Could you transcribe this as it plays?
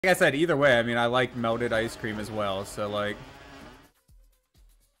Like I said, either way, I mean, I like melted ice cream as well, so like...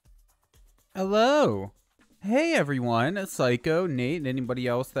 Hello! Hey everyone, Psycho, Nate, and anybody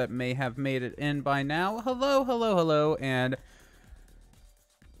else that may have made it in by now. Hello, hello, hello, and...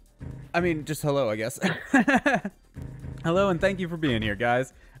 I mean, just hello, I guess. Hello, and thank you for being here,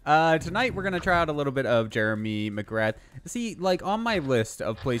 guys. Tonight we're gonna try out a little bit of Jeremy Mcgrath. See, like, on my list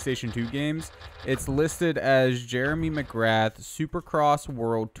of PlayStation 2 games, it's listed as Jeremy Mcgrath Supercross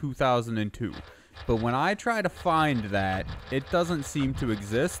World 2002. But when I try to find that, it doesn't seem to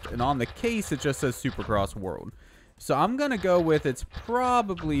exist, and on the case it just says Supercross World. So I'm gonna go with it's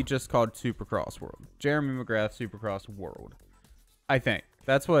probably just called Supercross World. Jeremy Mcgrath Supercross World. I think.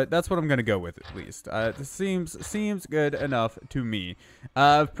 That's what I'm gonna go with, at least. It seems good enough to me.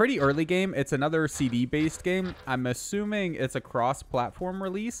 Pretty early game. It's another CD-based game. I'm assuming it's a cross-platform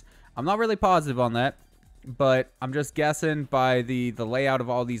release. I'm not really positive on that, but I'm just guessing by the layout of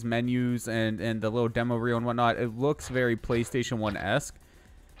all these menus and the little demo reel and whatnot. It looks very PlayStation 1-esque,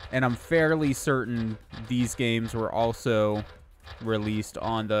 and I'm fairly certain these games were also released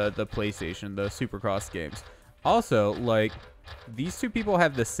on the PlayStation, the Supercross games. Also, like, these two people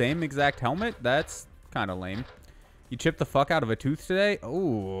have the same exact helmet. That's kind of lame. You chipped the fuck out of a tooth today?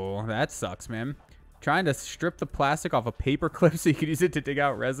 Oh, that sucks, man. Trying to strip the plastic off a paper clip so you could use it to dig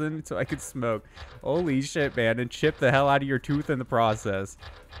out resin so I could smoke. Holy shit, man. And chip the hell out of your tooth in the process.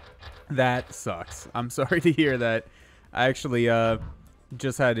 That sucks. I'm sorry to hear that. I actually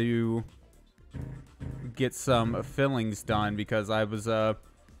just had to get some fillings done because I was...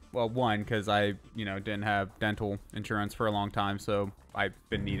 well, one, because I, didn't have dental insurance for a long time, so I've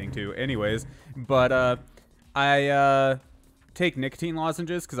been needing to anyways. But, I, take nicotine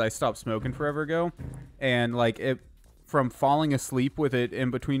lozenges because I stopped smoking forever ago. And, like, from falling asleep with it in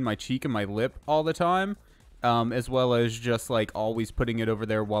between my cheek and my lip all the time, as well as just, like, always putting it over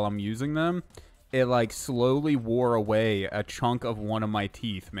there while I'm using them, it, like, slowly wore away a chunk of one of my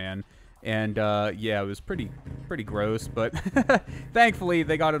teeth, man. And, yeah, it was pretty gross, but thankfully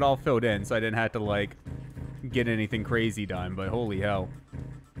they got it all filled in, so I didn't have to, like, get anything crazy done, but holy hell.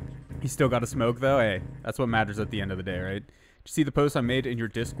 You still got to smoke, though? Hey, that's what matters at the end of the day, right? Did you see the post I made in your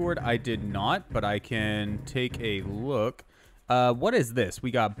Discord? I did not, but I can take a look. What is this?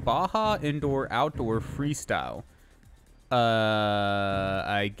 We got Baja Indoor Outdoor Freestyle.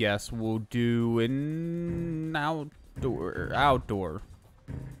 I guess we'll do an outdoor.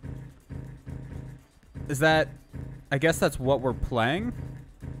 Is that... I guess that's what we're playing?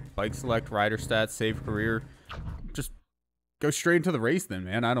 Bike select, rider stats, save career. Just go straight into the race then,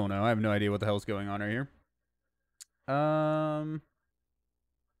 man. I don't know. I have no idea what the hell's going on right here.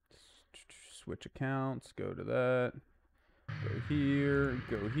 Switch accounts. Go to that. Go here.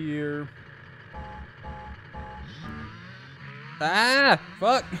 Go here. Ah!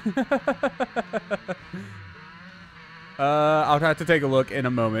 Fuck! I'll have to take a look in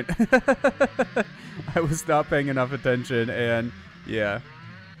a moment. I was not paying enough attention, and yeah.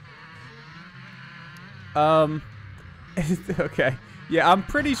 Okay. Yeah, I'm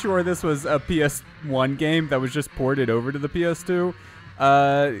pretty sure this was a PS1 game that was just ported over to the PS2.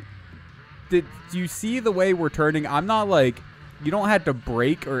 Did you see the way we're turning? I'm not like, you don't have to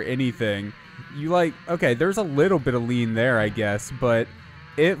brake or anything. You like, okay, there's a little bit of lean there, I guess, but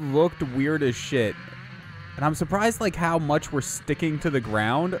it looked weird as shit. And I'm surprised, like, how much we're sticking to the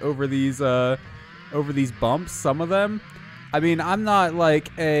ground over these bumps, some of them. I mean, I'm not, like,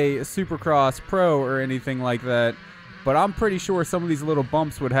 a Supercross pro or anything like that, but I'm pretty sure some of these little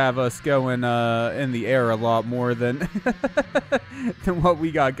bumps would have us going in the air a lot more than, than what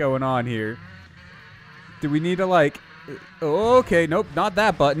we got going on here. Do we need to, like... Okay, nope, not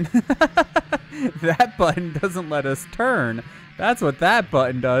that button. That button doesn't let us turn. That's what that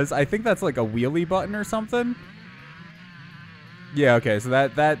button does. I think that's like a wheelie button or something. Yeah, okay, so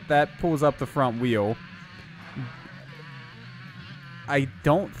that pulls up the front wheel. I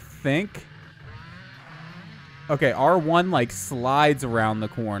don't think... Okay, R1 like slides around the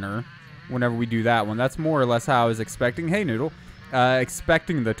corner whenever we do that one. That's more or less how I was expecting. Hey, Noodle.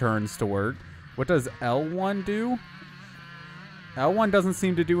 Expecting the turns to work. What does L1 do? L1 doesn't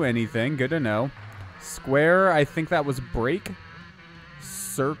seem to do anything. Good to know. Square, I think that was brake.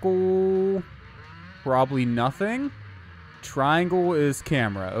 Circle, probably nothing. Triangle is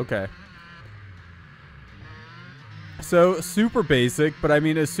camera. Okay. So, super basic, but I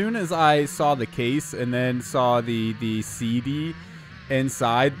mean, as soon as I saw the case and then saw the CD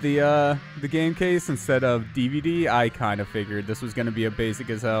inside the game case instead of DVD, I kind of figured this was going to be a basic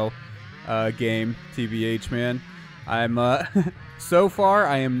as hell game, TBH, man. I'm, so far,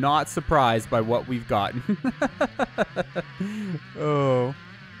 I am not surprised by what we've gotten. Oh.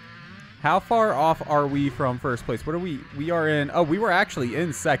 How far off are we from first place? What are we? We are in... Oh, we were actually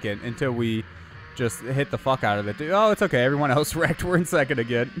in second until we just hit the fuck out of it. Oh, it's okay. Everyone else wrecked. We're in second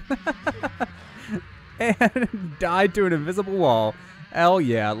again. And died to an invisible wall. Hell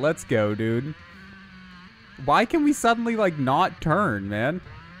yeah. Let's go, dude. Why can we suddenly, like, not turn, man?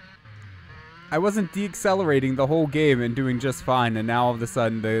 I wasn't deaccelerating the whole game and doing just fine, and now all of a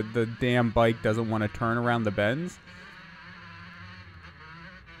sudden the damn bike doesn't want to turn around the bends.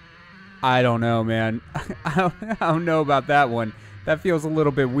 I don't know, man. I don't know about that one. That feels a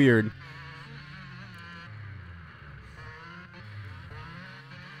little bit weird.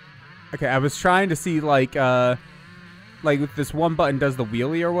 Okay, I was trying to see, like if this one button does the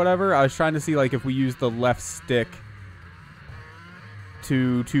wheelie or whatever, I was trying to see, like, if we use the left stick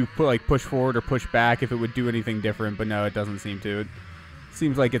to put, like, push forward or push back, if it would do anything different, but no, it doesn't seem to. It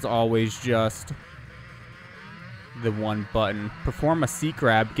seems like it's always just the one button. Perform a seat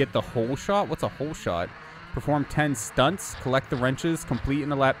grab, get the whole shot? What's a whole shot? Perform 10 stunts, collect the wrenches, complete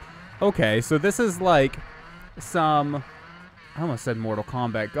in a lap. Okay, so this is like some... I almost said Mortal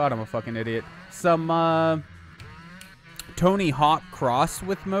Kombat. God, I'm a fucking idiot. Some, Tony Hawk Cross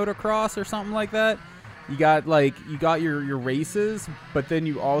with motocross or something like that. You got, like, you got your races, but then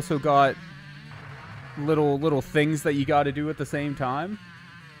you also got little things that you got to do at the same time.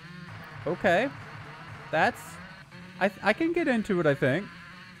 Okay. That's... I can get into it, I think.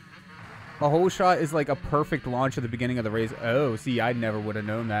 A whole shot is like a perfect launch at the beginning of the race. Oh, see, I never would have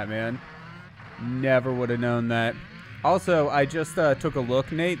known that, man. Never would have known that. Also, I just took a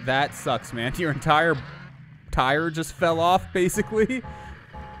look, Nate. That sucks, man. Your entire tire just fell off, basically.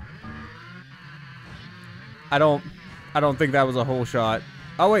 I don't think that was a whole shot.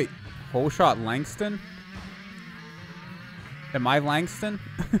 Oh, wait. Whole shot Langston? Am I Langston?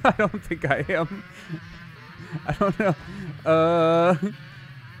 I don't think I am. I don't know.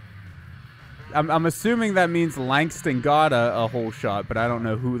 I'm assuming that means Langston got a whole shot, but I don't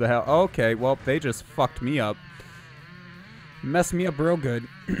know who the hell. Okay, well, they just fucked me up. Messed me up real good.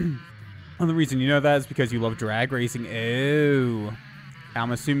 And the reason you know that is because you love drag racing. Ew.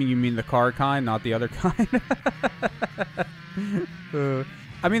 I'm assuming you mean the car kind, not the other kind.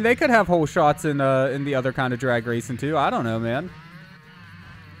 I mean, they could have whole shots in the other kind of drag racing too. I don't know, man.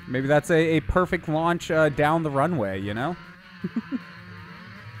 Maybe that's a perfect launch down the runway, you know?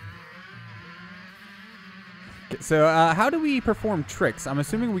 So, how do we perform tricks? I'm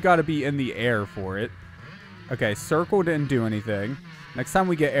assuming we got to be in the air for it. Okay, circle didn't do anything. Next time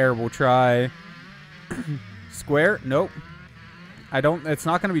we get air, we'll try... Square? Nope. It's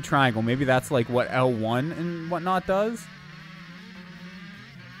not going to be triangle. Maybe that's like what L1 and whatnot does.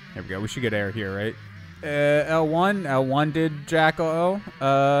 There we go. We should get air here, right? L1 did jack O.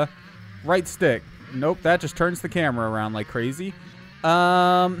 Right stick. Nope, that just turns the camera around like crazy.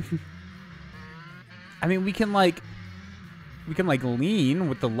 I mean, we can like lean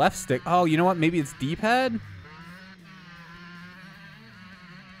with the left stick. Oh, you know what? Maybe it's D-pad?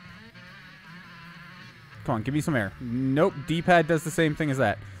 Come on, give me some air. Nope, D-pad does the same thing as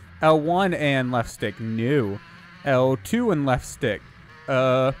that. L1 and left stick. No. L2 and left stick.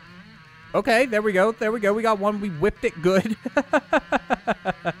 Okay, there we go. There we go. We got one. We whipped it good.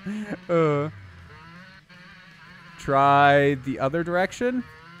 Try the other direction.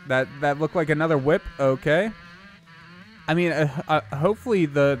 That looked like another whip. Okay. I mean, hopefully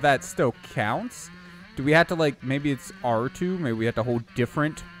that still counts. Do we have to, like, maybe it's R2? Maybe we have to hold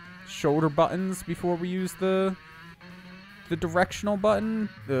different shoulder buttons before we use the directional button?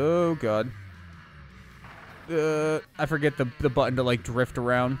 Oh, God. I forget the button to, like, drift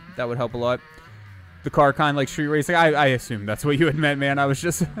around. That would help a lot. The car kind, like, street racing. I assume that's what you had meant, man. I was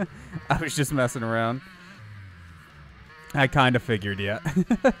just messing around. I kind of figured, yeah.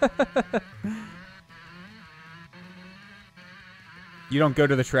 You don't go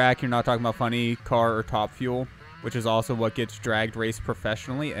to the track. You're not talking about funny car or Top Fuel, which is also what gets dragged raced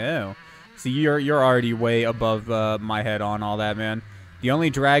professionally. Oh, see, you're already way above my head on all that, man. The only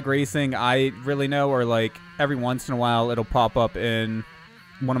drag racing I really know are, like, every once in a while it'll pop up in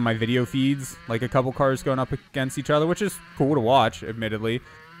one of my video feeds, like a couple cars going up against each other, which is cool to watch, admittedly.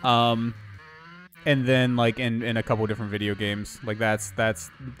 And then, like, in a couple different video games. Like, that's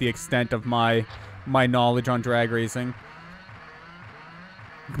the extent of my knowledge on drag racing.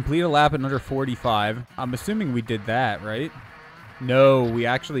 Complete a lap in under 45. I'm assuming we did that, right? No, we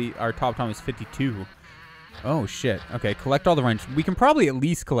actually, our top time is 52. Oh, shit. Okay, collect all the wrenches. We can probably at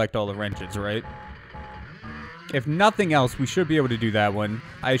least collect all the wrenches, right? If nothing else, we should be able to do that one.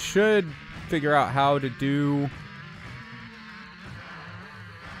 I should figure out how to do...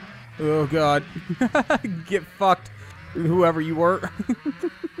 Oh, God. Get fucked, whoever you were.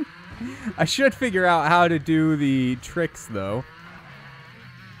 I should figure out how to do the tricks, though.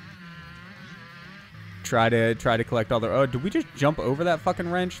 Try to collect all the... Oh, did we just jump over that fucking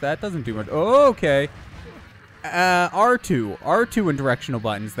wrench? That doesn't do much. Oh, okay. R2 and directional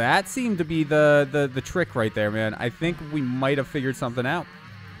buttons. That seemed to be the trick right there, man. I think we might have figured something out.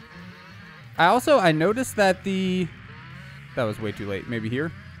 I noticed that that was way too late. Maybe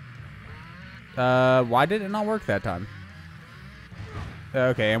here. Why did it not work that time?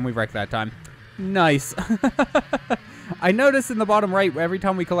 Okay, and we wrecked that time. Nice. I noticed in the bottom right, every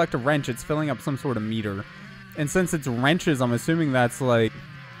time we collect a wrench, it's filling up some sort of meter. And since it's wrenches, I'm assuming that's like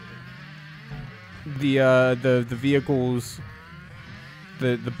the vehicle's,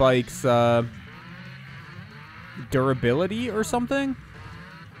 the bike's durability or something.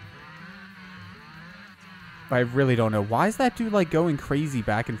 I really don't know. Why is that dude like going crazy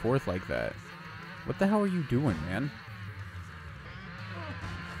back and forth like that? What the hell are you doing, man?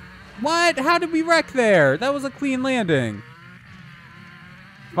 What? How did we wreck there? That was a clean landing.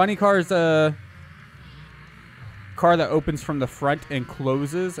 Funny Car's a car that opens from the front and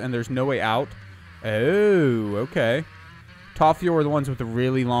closes, and there's no way out. Oh, okay. Top fuel are the ones with the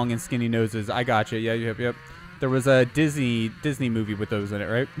really long and skinny noses. I gotcha. Yeah, yep. There was a Disney movie with those in it,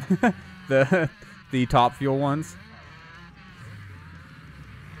 right? the top fuel ones.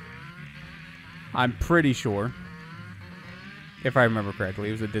 I'm pretty sure. If I remember correctly,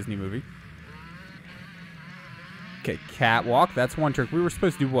 it was a Disney movie. Okay, catwalk. That's one trick. We were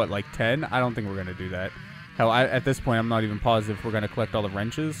supposed to do, what, like 10? I don't think we're going to do that. Hell, at this point, I'm not even positive if we're going to collect all the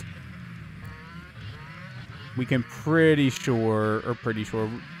wrenches. We can pretty sure,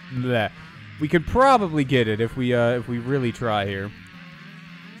 bleh. We could probably get it if we really try here.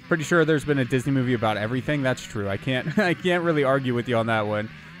 Pretty sure there's been a Disney movie about everything. That's true. I can't really argue with you on that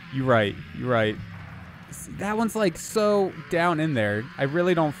one. You're right. That one's like so down in there. I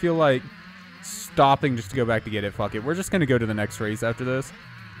really don't feel like stopping just to go back to get it. Fuck it. We're just going to go to the next race after this.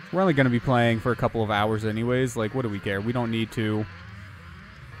 We're only going to be playing for a couple of hours anyways. Like, what do we care? We don't need to...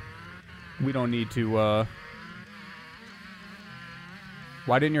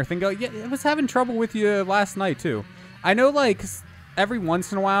 Why didn't your thing go? Yeah, it was having trouble with you last night, too. I know, like, every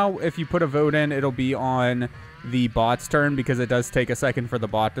once in a while, if you put a vote in, it'll be on the bot's turn, because it does take a second for the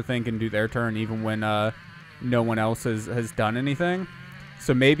bot to think and do their turn, even when no one else has done anything.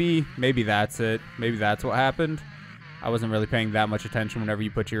 So maybe that's it. Maybe that's what happened. I wasn't really paying that much attention whenever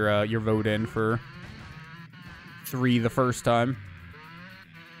you put your vote in for 3 the first time.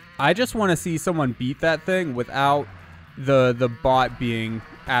 I just want to see someone beat that thing without the bot being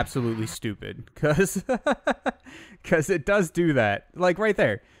absolutely stupid, because it does do that. Like right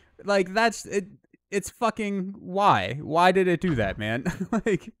there. Like that's it. It's fucking why? Why did it do that, man?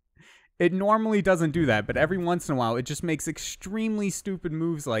 Like, it normally doesn't do that, but every once in a while, it just makes extremely stupid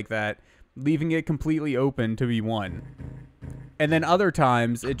moves like that, leaving it completely open to be won. And then other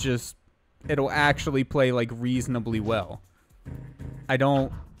times, it'll actually play like reasonably well. I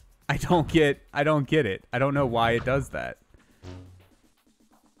don't get it. I don't know why it does that.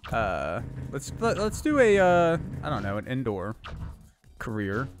 Let's do a I don't know, an indoor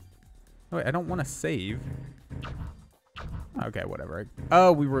career. Oh, wait, I don't want to save. Okay, whatever.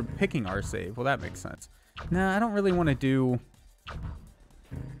 Oh, we were picking our save. Well, that makes sense. Nah, I don't really want to do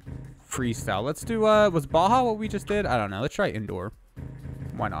freestyle. Let's do, was Baja what we just did? I don't know. Let's try indoor.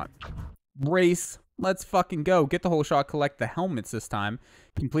 Why not? Race. Let's fucking go. Get the whole shot. Collect the helmets this time.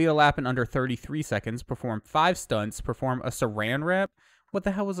 Complete a lap in under 33 seconds. Perform 5 stunts. Perform a saran wrap. What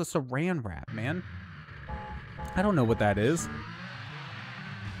the hell is a saran wrap, man? I don't know what that is.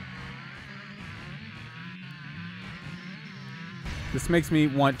 This makes me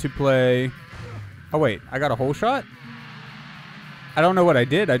want to play... Oh, wait. I got a whole shot? I don't know what I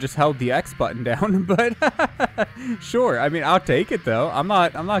did. I just held the X button down, but... Sure. I mean, I'll take it, though. I'm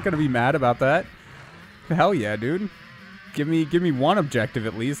not going to be mad about that. Hell yeah, dude. Give me one objective,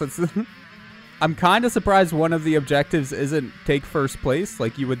 at least. Let's... I'm kind of surprised one of the objectives isn't take first place.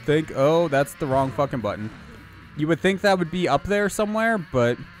 Like, you would think, oh, that's the wrong fucking button. You would think that would be up there somewhere,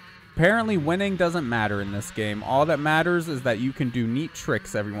 but... Apparently, winning doesn't matter in this game. All that matters is that you can do neat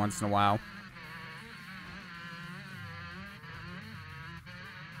tricks every once in a while.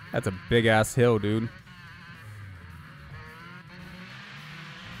 That's a big-ass hill, dude.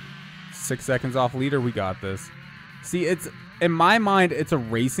 6 seconds off leader. We got this. See, it's... In my mind, it's a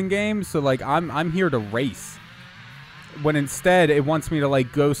racing game, so, like, I'm here to race. When instead, it wants me to,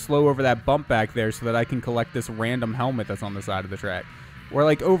 like, go slow over that bump back there so that I can collect this random helmet that's on the side of the track. Or,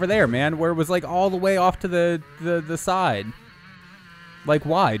 like, over there, man, where it was, like, all the way off to the side. Like,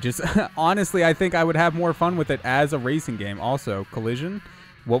 why? Just, honestly, I think I would have more fun with it as a racing game. Also, collision.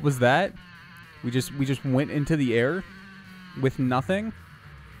 What was that? We just went into the air with nothing.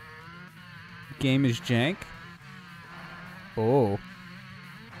 Game is jank. Oh.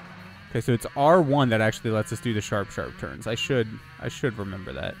 Okay, so it's R1 that actually lets us do the sharp turns. I should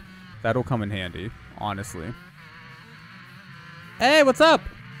remember that. That'll come in handy, honestly. Hey, what's up?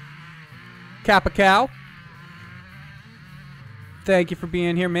 Kappa Cow. Thank you for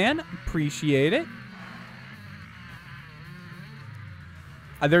being here, man. Appreciate it.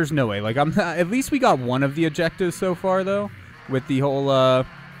 There's no way. Like, at least we got one of the objectives so far, though, with the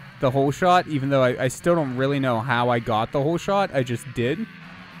whole shot. Even though I still don't really know how I got the whole shot. I just did.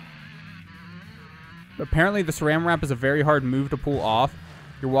 Apparently, the SRAM wrap is a very hard move to pull off.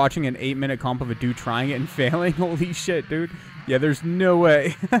 You're watching an 8-minute comp of a dude trying it and failing. Holy shit, dude. Yeah, there's no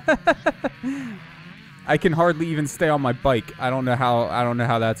way. I can hardly even stay on my bike. I don't know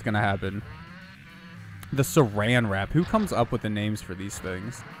how that's gonna happen. The Saran wrap. Who comes up with the names for these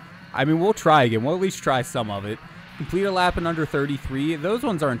things? I mean, we'll try again. We'll at least try some of it. Complete a lap in under 33. Those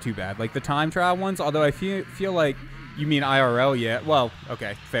ones aren't too bad. Like the time trial ones, although I feel like you mean IRL, yeah. Well,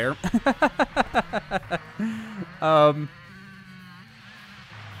 okay, fair.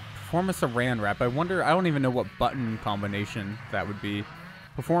 Perform a Saran wrap. I wonder, I don't even know what button combination that would be.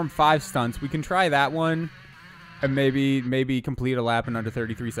 Perform 5 stunts. We can try that one. And maybe complete a lap in under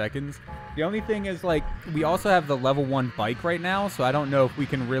 33 seconds. The only thing is, like, we also have the level 1 bike right now, so I don't know if we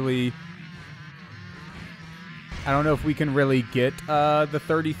can really... get the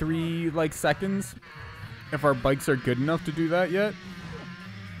 33, like, seconds. If our bikes are good enough to do that yet.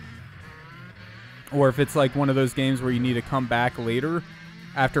 Or if it's, like, one of those games where you need to come back later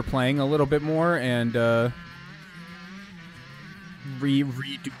after playing a little bit more and,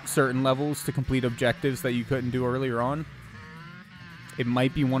 redo certain levels to complete objectives that you couldn't do earlier on. It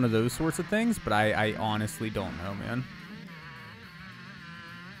might be one of those sorts of things, but I honestly don't know, man.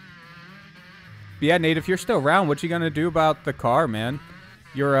 But yeah, Nate, if you're still around, what you gonna do about the car, man?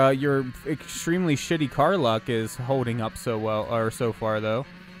 Your extremely shitty car luck is holding up so well, or so far, though.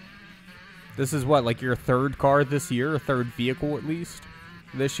 This is what, like your 3rd car this year, or 3rd vehicle at least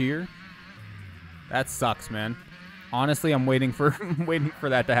this year? That sucks, man. Honestly, I'm waiting for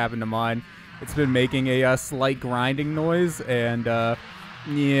that to happen to mine. It's been making a slight grinding noise, and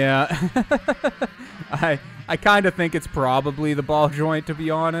yeah, I kind of think it's probably the ball joint, to be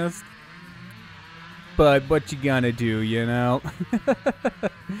honest. But what you gonna do, you know?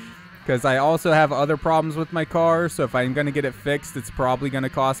 Because I also have other problems with my car, so if I'm gonna get it fixed, it's probably gonna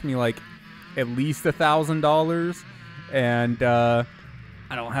cost me like at least $1,000, and I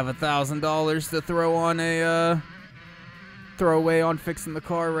don't have $1,000 to throw on a throw away on fixing the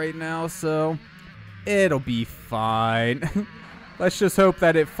car right now, so it'll be fine. Let's just hope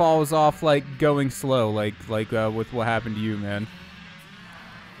that it falls off like going slow, like with what happened to you, man.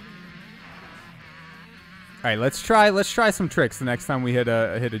 All right, let's try some tricks the next time we hit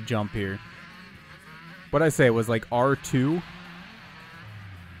a jump here. What'd I say? It was like R2.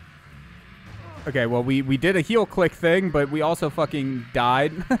 Okay, well we did a heel click thing, but we also fucking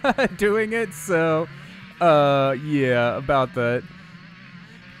died doing it. So, yeah, about that.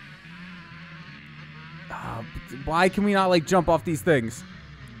 Why can we not like jump off these things?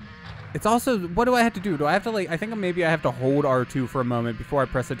 It's also, what do I have to do? Do I have to like, I think maybe I have to hold R2 for a moment before I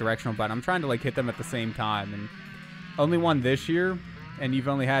press the directional button. I'm trying to like hit them at the same time, and only one this year, and you've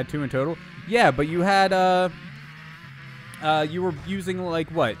only had 2 in total. Yeah, but you had, you were using like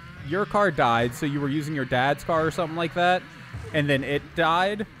what? Your car died, so you were using your dad's car or something like that, and then it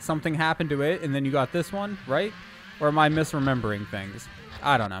died, something happened to it, and then you got this one, right? Or am I misremembering things?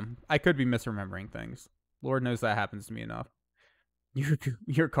 I don't know. I could be misremembering things. Lord knows that happens to me enough.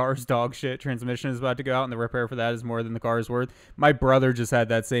 Your car's dog shit. Transmission is about to go out, and the repair for that is more than the car is worth. My brother just had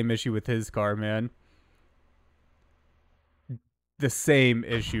that same issue with his car, man. The same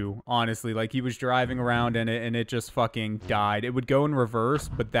issue, honestly. Like, he was driving around in it, and it just fucking died. It would go in reverse,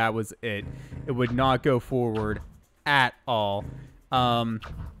 but that was it. It would not go forward at all.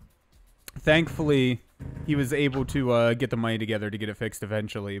 Thankfully, he was able to get the money together to get it fixed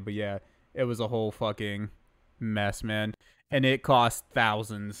eventually. But yeah, it was a whole fucking mess, man. And it cost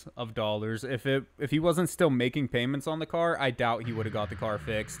thousands of dollars. If he wasn't still making payments on the car, I doubt he would have got the car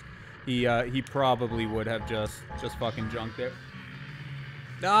fixed. He probably would have just fucking junked it.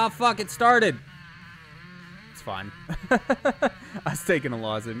 Ah, fuck, it started. It's fine. I was taking a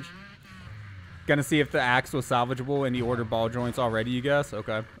lozenge. Gonna see if the axe was salvageable, and you ordered ball joints already, you guess?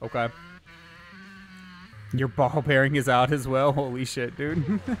 Okay, okay. Your ball bearing is out as well? Holy shit,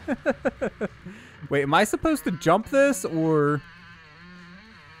 dude. Wait, am I supposed to jump this, or...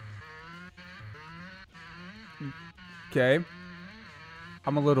 Okay.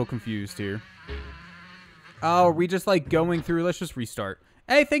 I'm a little confused here. Oh, are we just like going through? Let's just restart.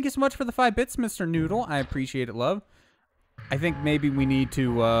 Hey, thank you so much for the 5 bits, Mr. Noodle. I appreciate it, love. I think maybe we need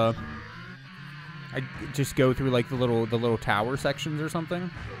to I just go through like the little tower sections or something.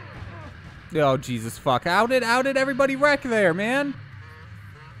 Oh Jesus fuck. How did everybody wreck there, man?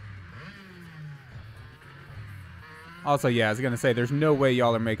 Also, yeah, I was gonna say there's no way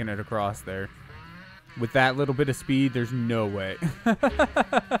y'all are making it across there. With that little bit of speed, there's no way.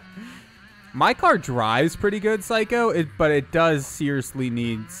 My car drives pretty good, Psycho, but it does seriously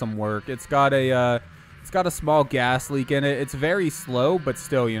need some work. It's got a small gas leak in it. It's very slow, but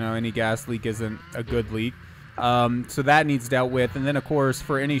still, you know, any gas leak isn't a good leak. So that needs dealt with. And then, of course,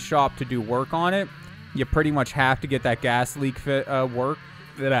 for any shop to do work on it, you pretty much have to get that gas leak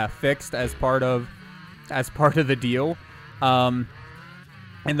fixed as part of the deal. And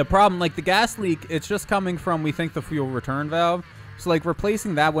the problem, like the gas leak, it's just coming from, we think, the fuel return valve. So, like,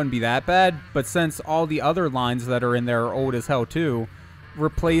 replacing that wouldn't be that bad, but since all the other lines that are in there are old as hell, too,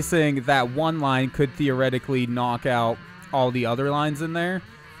 replacing that one line could theoretically knock out all the other lines in there.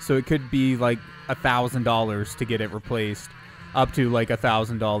 So it could be, like, $1,000 to get it replaced. Up to, like,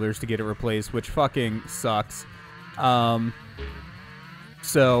 $1,000 to get it replaced, which fucking sucks.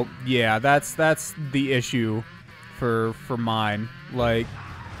 So, yeah, that's the issue for mine. Like,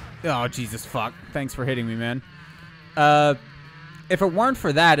 oh, Jesus, fuck. Thanks for hitting me, man. If it weren't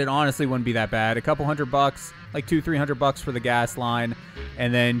for that, it honestly wouldn't be that bad. A couple $100, like $200-300 for the gas line,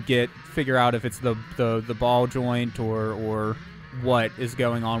 and then figure out if it's the ball joint or what is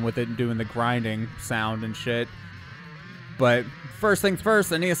going on with it and doing the grinding sound and shit. But first things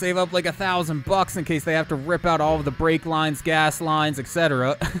first, I need to save up like $1,000 in case they have to rip out all of the brake lines, gas lines,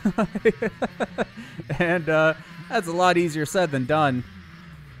 etc. And that's a lot easier said than done.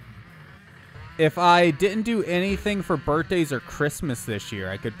 If I didn't do anything for birthdays or Christmas this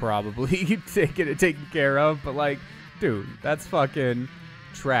year, I could probably get it taken care of. But, like, dude, that's fucking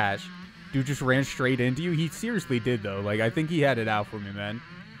trash. Dude just ran straight into you. He seriously did, though. Like, I think he had it out for me, man.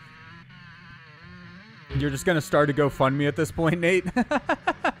 You're just going to start a GoFundMe at this point, Nate?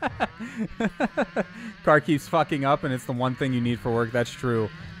 Car keeps fucking up, and it's the one thing you need for work. That's true.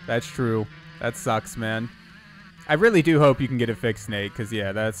 That's true. That sucks, man. I really do hope you can get it fixed, Nate, because,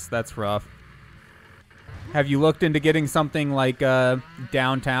 yeah, that's rough. Have you looked into getting something like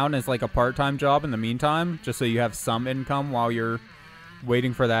downtown as like a part-time job in the meantime, just so you have some income while you're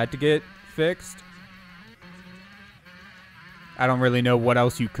waiting for that to get fixed? I don't really know what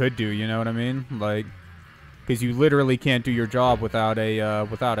else you could do, you know what I mean? Like, because you literally can't do your job without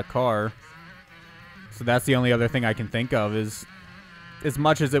a car. So that's the only other thing I can think of is, as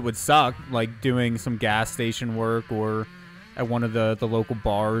much as it would suck, like doing some gas station work or at one of the local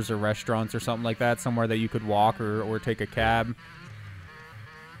bars or restaurants or something like that, somewhere that you could walk or take a cab.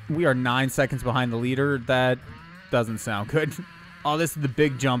 We are 9 seconds behind the leader. That doesn't sound good. Oh, this is the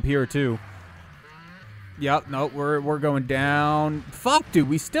big jump here, too. Yep, no, we're going down. Fuck, dude,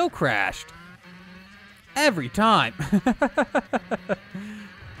 we still crashed. Every time.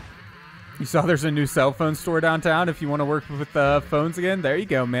 You saw there's a new cell phone store downtown if you want to work with phones again. There you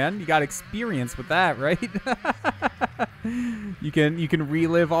go, man. You got experience with that, right? You can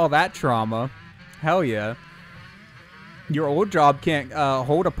relive all that trauma. Hell yeah. Your old job can't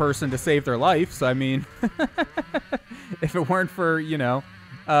hold a person to save their life, so I mean, if it weren't for, you know,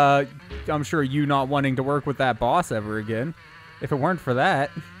 I'm sure you not wanting to work with that boss ever again. If it weren't for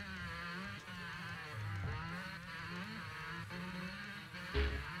that.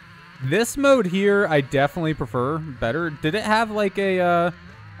 This mode here, I definitely prefer better. Did it have like a,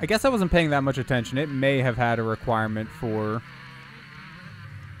 I guess I wasn't paying that much attention. It may have had a requirement for,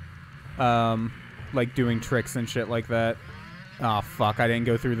 like doing tricks and shit like that. Oh, fuck, I didn't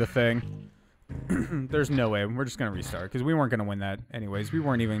go through the thing. There's no way. We're just going to restart because we weren't going to win that anyways. We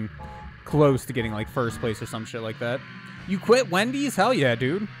weren't even close to getting like first place or some shit like that. You quit Wendy's? Hell yeah,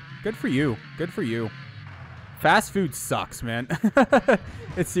 dude. Good for you. Good for you. Fast food sucks, man.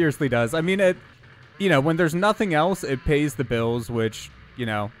 It seriously does. I mean, you know, when there's nothing else, it pays the bills, which, you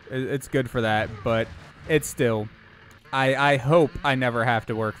know, it's good for that. But it's still, I hope I never have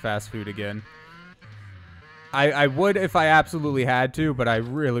to work fast food again. I would if I absolutely had to, but I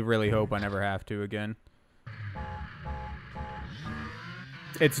really, really hope I never have to again.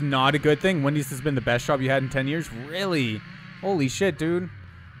 It's not a good thing. Wendy's has been the best job you had in 10 years? Really? Holy shit, dude.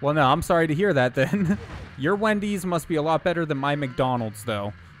 Well, no, I'm sorry to hear that then. Your Wendy's must be a lot better than my McDonald's,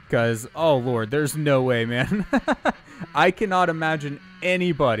 though. Because, oh, Lord, there's no way, man. I cannot imagine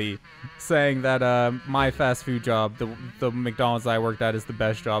anybody saying that my fast food job, the McDonald's I worked at, is the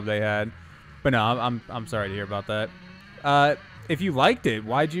best job they had. But no, I'm sorry to hear about that. if you liked it,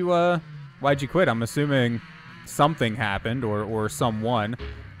 why'd you quit? I'm assuming something happened or someone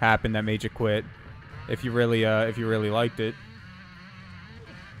happened that made you quit. If you really liked it.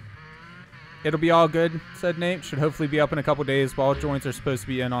 It'll be all good, said Nate. Should hopefully be up in a couple days. Ball joints are supposed to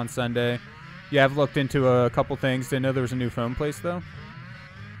be in on Sunday. Yeah, I've looked into a couple things. Didn't know there was a new phone place, though.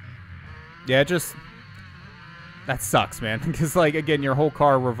 Yeah, that sucks, man. Because, like, again, your whole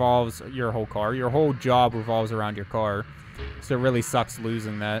job revolves around your car. So it really sucks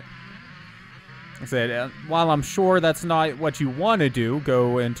losing that. I said, while I'm sure that's not what you want to do,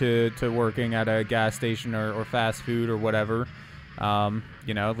 go into working at a gas station or fast food or whatever.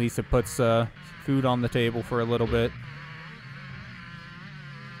 You know, at least it puts food on the table for a little bit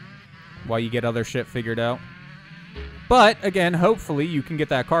while you get other shit figured out. But again, hopefully you can get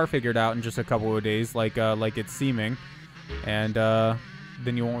that car figured out in just a couple of days, like it's seeming, and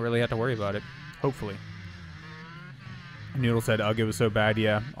then you won't really have to worry about it. Hopefully. Noodle said, "Ugh, it was so bad."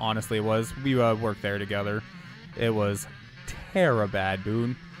 Yeah, honestly, it was. We worked there together. It was bad,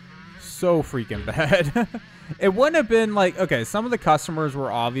 dude. So freaking bad. It wouldn't have been like, okay, some of the customers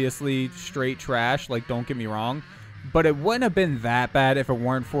were obviously straight trash, like, don't get me wrong, but it wouldn't have been that bad if it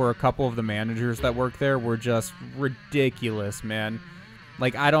weren't for a couple of the managers that work there were just ridiculous, man.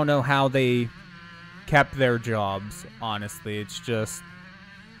 Like, I don't know how they kept their jobs, honestly. It's just,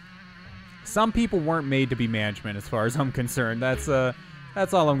 some people weren't made to be management as far as I'm concerned. That's all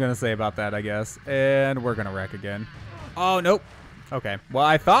I'm going to say about that, I guess. And we're going to wreck again. Oh, nope. Okay. Well,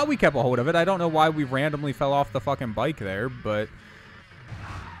 I thought we kept a hold of it. I don't know why we randomly fell off the fucking bike there, but...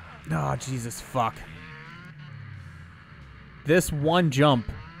 Oh, Jesus, fuck. This one jump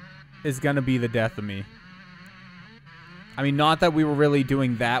is going to be the death of me. I mean, not that we were really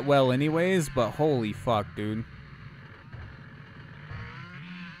doing that well anyways, but holy fuck, dude.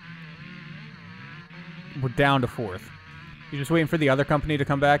 We're down to 4th. You're just waiting for the other company to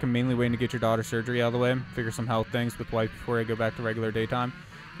come back and mainly waiting to get your daughter's surgery out of the way. Figure some health things with wife before I go back to regular daytime.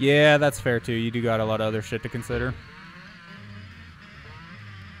 Yeah, that's fair too. You do got a lot of other shit to consider.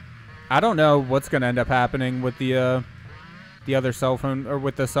 I don't know what's going to end up happening with the other cell phone, or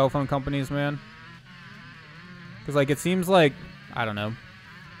with the cell phone companies, man. Because, like, it seems like, I don't know.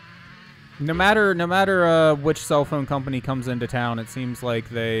 No matter which cell phone company comes into town, it seems like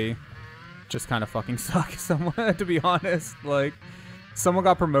they just kind of fucking suck, somewhat, to be honest. Like, someone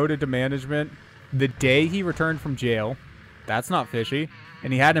got promoted to management the day he returned from jail. That's not fishy.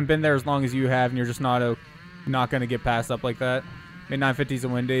 And he hadn't been there as long as you have, and you're just not going to get passed up like that. Made 950s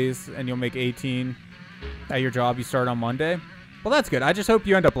and win days, and you'll make 18 at your job you start on Monday. Well, that's good. I just hope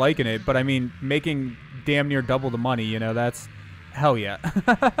you end up liking it. But, I mean, making damn near double the money, you know, that's... Hell yeah.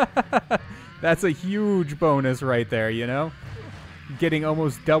 That's a huge bonus right there, you know? Getting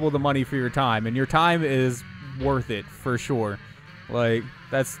almost double the money for your time, and your time is worth it for sure. Like,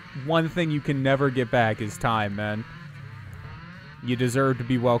 that's one thing you can never get back is time, man. You deserve to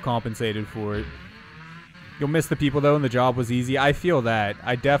be well compensated for it. You'll miss the people though, and the job was easy. I feel that.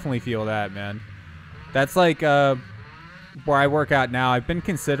 I definitely feel that, man. That's like where I work out now. I've been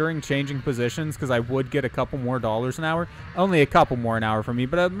considering changing positions because I would get a couple more dollars an hour. Only a couple more an hour for me,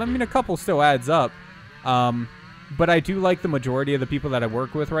 but I mean, a couple still adds up. But I do like the majority of the people that I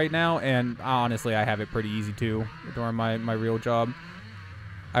work with right now, and honestly, I have it pretty easy too during my real job.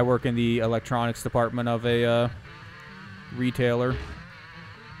 I work in the electronics department of a retailer,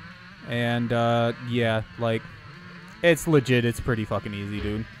 and yeah, like, it's legit. It's pretty fucking easy,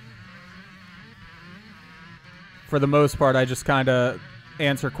 dude. For the most part, I just kind of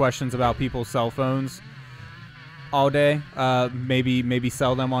answer questions about people's cell phones all day. Maybe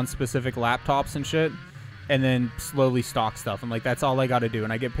sell them on specific laptops and shit. And then slowly stock stuff. And, like, that's all I got to do.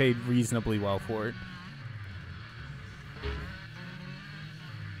 And I get paid reasonably well for it.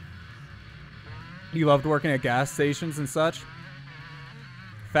 You loved working at gas stations and such?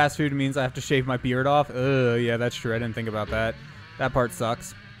 Fast food means I have to shave my beard off? Ugh, yeah, that's true. I didn't think about that. That part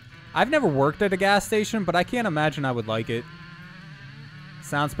sucks. I've never worked at a gas station, but I can't imagine I would like it.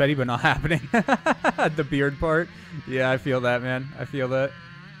 Sounds petty, but not happening. The beard part. Yeah, I feel that, man. I feel that.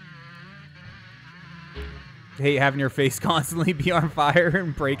 Hate having your face constantly be on fire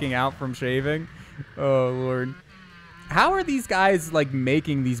and breaking out from shaving. Oh, Lord. How are these guys, like,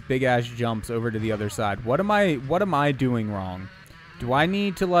 making these big-ass jumps over to the other side? What am I doing wrong? Do I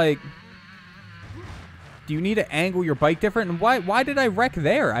need to, like... Do you need to angle your bike different? And why did I wreck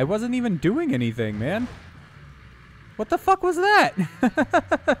there? I wasn't even doing anything, man. What the fuck was that?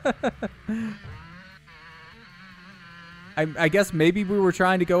 I guess maybe we were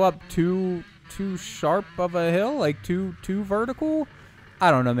trying to go up too sharp of a hill, like too vertical.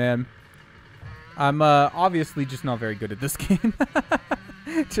 I don't know, man. I'm obviously just not very good at this game.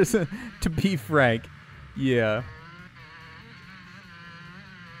 Just to be frank. Yeah.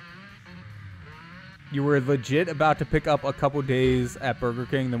 You were legit about to pick up a couple days at Burger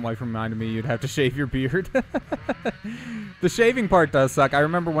King, then wife reminded me you'd have to shave your beard. The shaving part does suck. I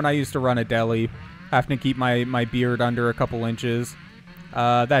remember when I used to run a deli, having to keep my beard under a couple inches.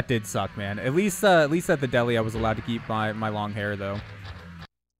 That did suck, man. At least at the deli, I was allowed to keep my long hair, though.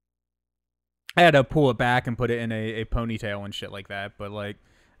 I had to pull it back and put it in a ponytail and shit like that, but, like,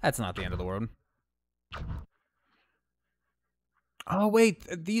 that's not the end of the world. Oh, wait,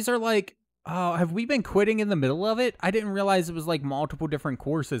 these are, like... Oh, have we been quitting in the middle of it? I didn't realize it was, like, multiple different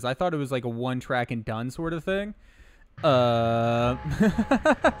courses. I thought it was, like, a one-track and done sort of thing. We'll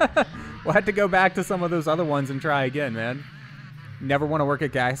have to go back to some of those other ones and try again, man. Never want to work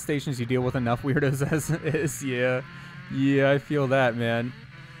at gas stations. You deal with enough weirdos as is. Yeah. Yeah, I feel that, man.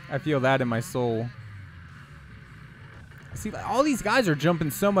 I feel that in my soul. See, all these guys are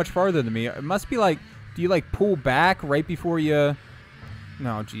jumping so much farther than me. It must be like, do you, like, pull back right before you...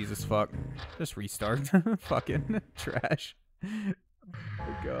 No, Jesus, fuck. Just restart. Fucking trash.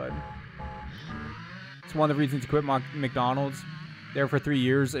 Oh, God. It's one of the reasons you quit McDonald's. There for 3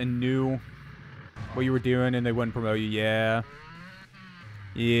 years and knew what you were doing and they wouldn't promote you. Yeah.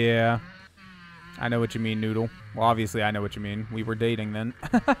 Yeah. I know what you mean, Noodle. Well, obviously, I know what you mean. We were dating then.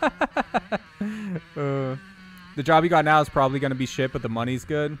 The job you got now is probably going to be shit, but the money's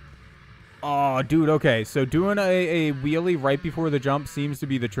good. Oh, dude, okay. So doing a wheelie right before the jump seems to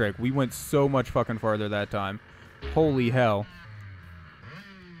be the trick. We went so much fucking farther that time. Holy hell.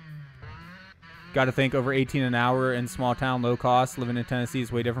 Got to think over 18 an hour in small town, low cost. Living in Tennessee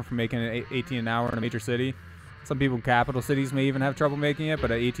is way different from making it 18 an hour in a major city. Some people in capital cities may even have trouble making it, but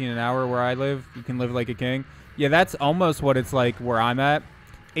at 18 an hour where I live, you can live like a king. Yeah, that's almost what it's like where I'm at.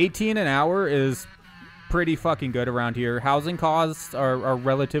 18 an hour is pretty fucking good around here. Housing costs are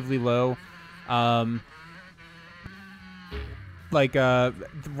relatively low. Rent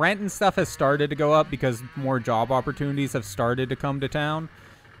and stuff has started to go up because more job opportunities have started to come to town.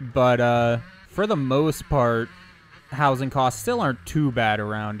 But, for the most part, housing costs still aren't too bad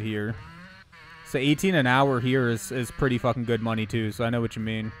around here. So 18 an hour here is pretty fucking good money, too. So I know what you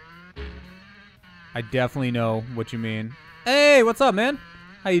mean. I definitely know what you mean. Hey, what's up, man?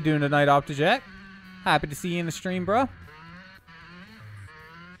 How you doing tonight, OptiJack? Happy to see you in the stream, bro.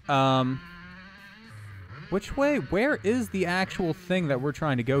 Which way? Where is the actual thing that we're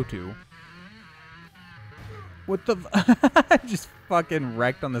trying to go to? What the... Just fucking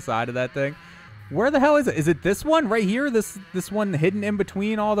wrecked on the side of that thing. Where the hell is it? Is it this one right here? This one hidden in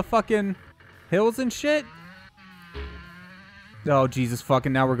between all the fucking hills and shit? Oh, Jesus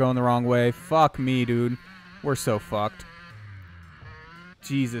fucking, now we're going the wrong way. Fuck me, dude. We're so fucked.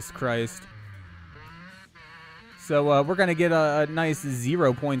 Jesus Christ. So, we're gonna get a nice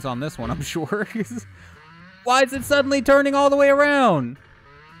 0 points on this one, I'm sure. Why is it suddenly turning all the way around?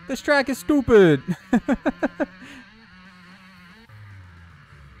 This track is stupid.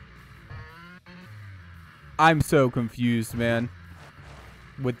 I'm so confused, man.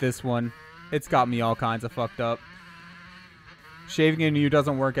 With this one. It's got me all kinds of fucked up. Shaving in you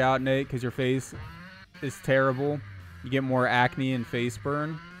doesn't work out, Nate, because your face is terrible. You get more acne and face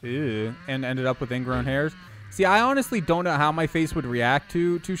burn. Ew. And ended up with ingrown hairs. See, I honestly don't know how my face would react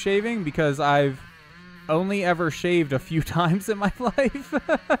to shaving because I've only ever shaved a few times in my life.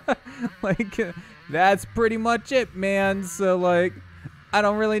 Like, that's pretty much it, man. So, like, I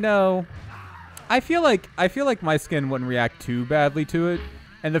don't really know. I feel like my skin wouldn't react too badly to it.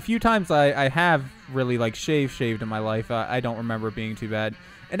 And the few times I have really, like, shaved in my life, I don't remember it being too bad.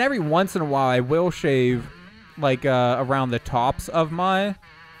 And every once in a while, I will shave, like, around the tops of my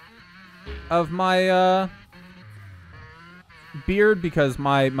beard, because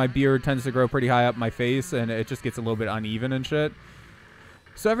my beard tends to grow pretty high up my face, and it just gets a little bit uneven and shit.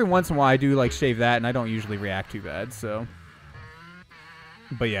 So every once in a while, I do, like, shave that, and I don't usually react too bad, so...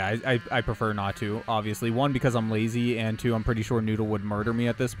 But yeah, I prefer not to, obviously. One, because I'm lazy, and two, I'm pretty sure Noodle would murder me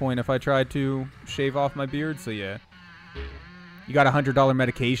at this point if I tried to shave off my beard, so yeah. You got a $100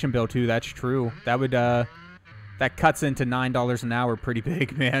 medication bill, too, that's true. That would, that cuts into $9 an hour pretty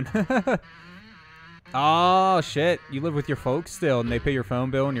big, man. Oh, shit. You live with your folks still, and they pay your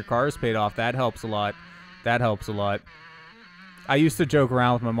phone bill, and your car is paid off. That helps a lot. That helps a lot. I used to joke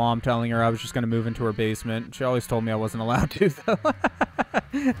around with my mom telling her I was just going to move into her basement. She always told me I wasn't allowed to, though.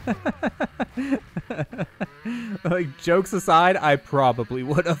 Like, jokes aside, I probably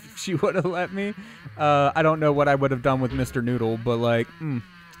would have. She would have let me. I don't know what I would have done with Mr. Noodle, but, like,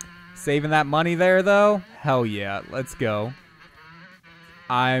 saving that money there, though? Hell yeah. Let's go.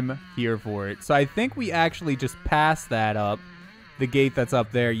 I'm here for it. So I think we actually just pass that up. The gate that's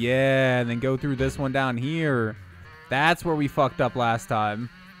up there. Yeah, and then go through this one down here. That's where we fucked up last time.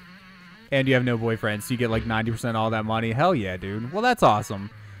 And you have no boyfriend, so you get like 90% all that money. Hell yeah, dude. Well, that's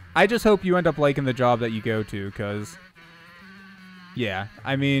awesome. I just hope you end up liking the job that you go to, because... yeah,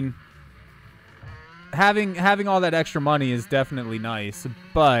 I mean... Having all that extra money is definitely nice,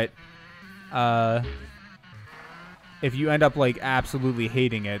 but... if you end up, like, absolutely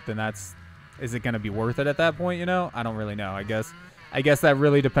hating it, then that's... is it going to be worth it at that point, you know? I don't really know, I guess that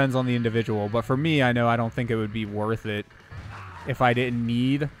really depends on the individual. But for me, I know I don't think it would be worth it if I didn't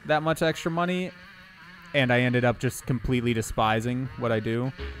need that much extra money and I ended up just completely despising what I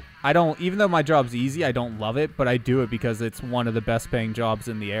do. I don't, even though my job's easy, I don't love it, but I do it because it's one of the best paying jobs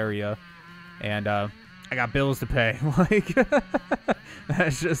in the area. And I got bills to pay. Like,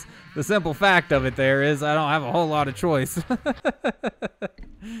 that's just the simple fact of it. There is, I don't have a whole lot of choice.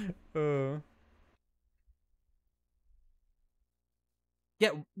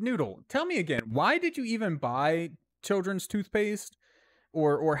 Yeah, Noodle, tell me again, why did you even buy children's toothpaste?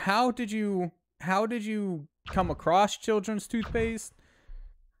 Or how did you come across children's toothpaste?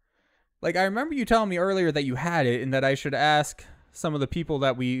 Like, I remember you telling me earlier that you had it and that I should ask some of the people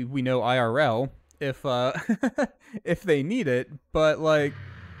that we know IRL if if they need it, but like,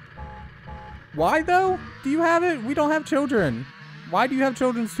 why though? Do you have it? We don't have children. Why do you have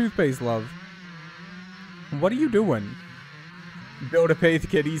children's toothpaste, love? What are you doing? Bill to pay the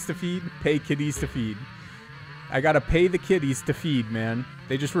kiddies to feed? Pay kiddies to feed. I gotta pay the kiddies to feed, man.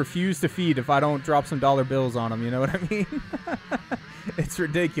 They just refuse to feed if I don't drop some dollar bills on them, you know what I mean? It's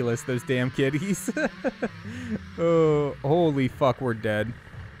ridiculous, those damn kiddies. Oh, holy fuck, we're dead.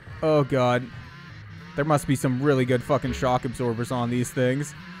 Oh, God. There must be some really good fucking shock absorbers on these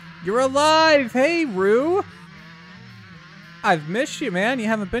things. You're alive! Hey, Rue! I've missed you, man. You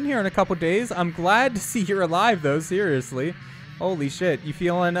haven't been here in a couple days. I'm glad to see you're alive, though, seriously. Holy shit. You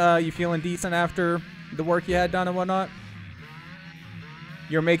feeling decent after the work you had done and whatnot?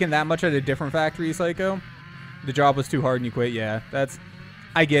 You're making that much at a different factory, Psycho? The job was too hard and you quit? Yeah,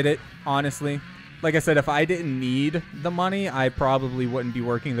 I get it, honestly. Like I said, if I didn't need the money, I probably wouldn't be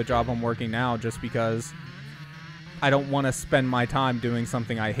working the job I'm working now, just because I don't want to spend my time doing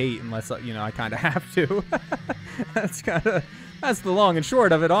something I hate unless, you know, I kind of have to. That's the long and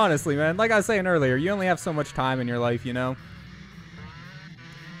short of it, honestly, man. Like I was saying earlier, you only have so much time in your life, you know?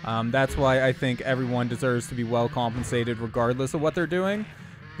 That's why I think everyone deserves to be well compensated regardless of what they're doing,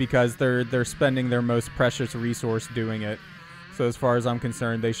 because they're spending their most precious resource doing it. So as far as I'm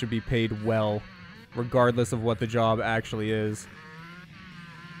concerned, they should be paid well, regardless of what the job actually is.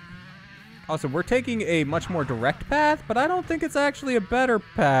 Also, we're taking a much more direct path, but I don't think it's actually a better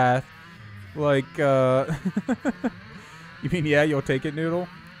path. Like, you mean, yeah, you'll take it, Noodle?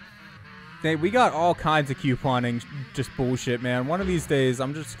 Hey, we got all kinds of couponing, just bullshit, man. One of these days,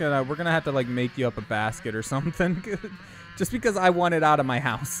 we're gonna have to, like, make you up a basket or something. Just because I want it out of my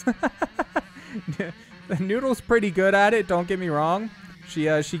house. Noodle's pretty good at it, don't get me wrong.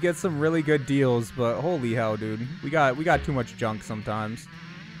 She gets some really good deals, but holy hell, dude. We got too much junk sometimes.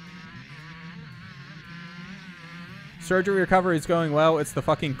 Surgery recovery is going well. It's the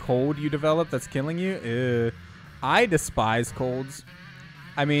fucking cold you developed that's killing you. Ew. I despise colds.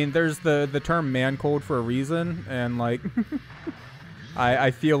 I mean, there's the term man cold for a reason, and like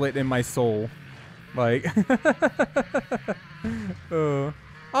I feel it in my soul. Like oh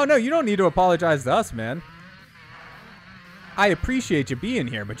no, you don't need to apologize to us, man. I appreciate you being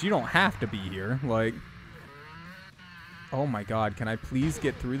here, but you don't have to be here. Like, oh my god, can I please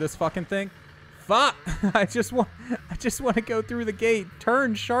get through this fucking thing? Fuck! I just want to go through the gate.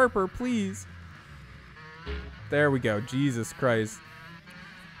 Turn sharper, please. There we go. Jesus Christ.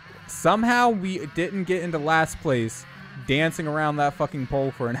 Somehow we didn't get into last place dancing around that fucking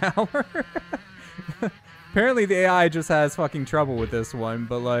pole for an hour. Apparently the AI just has fucking trouble with this one,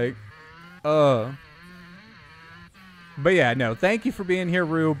 but like, But yeah, no, thank you for being here,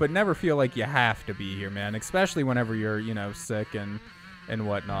 Rue, but never feel like you have to be here, man, especially whenever you're, you know, sick and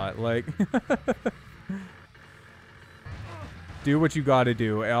whatnot. Like, do what you gotta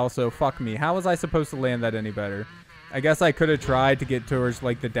do. Also, fuck me. How was I supposed to land that any better? I guess I could have tried to get towards,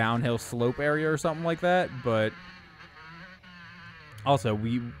 like, the downhill slope area or something like that, but also,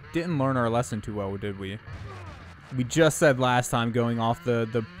 we didn't learn our lesson too well, did we? We just said last time going off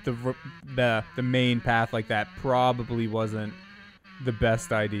the main path like that probably wasn't the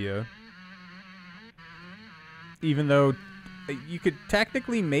best idea. Even though you could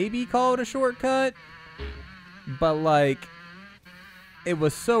technically maybe call it a shortcut, but like, it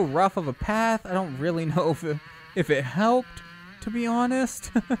was so rough of a path, I don't really know if it helped. to be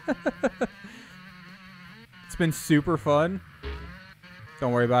honest. It's been super fun.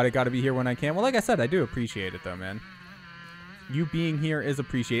 Don't worry about it. Got to be here when I can. Well, like I said, I do appreciate it, though, man. You being here is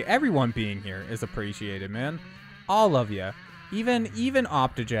appreciated. Everyone being here is appreciated, man. All of you. Even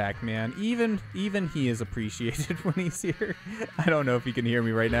Optajack, man. Even he is appreciated when he's here. I don't know if he can hear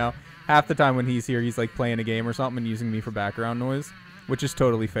me right now. Half the time when he's here, he's like playing a game or something and using me for background noise, which is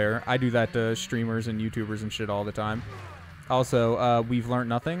totally fair. I do that to streamers and YouTubers and shit all the time. Also, we've learned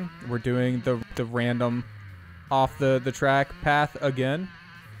nothing. We're doing the random off the track path again.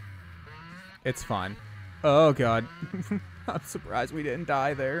 It's fine. Oh god. I'm surprised we didn't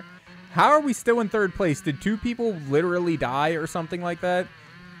die there. How are we still in third place? Did 2 people literally die or something like that?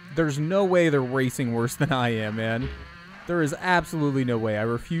 There's no way they're racing worse than I am, man. There is absolutely no way. I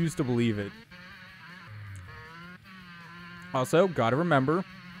refuse to believe it. Also, gotta remember,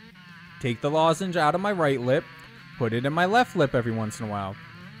 take the lozenge out of my right lip, put it in my left lip every once in a while.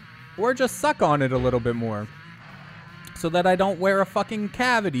 Or just suck on it a little bit more, so that I don't wear a fucking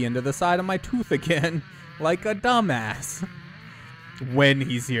cavity into the side of my tooth again, like a dumbass. When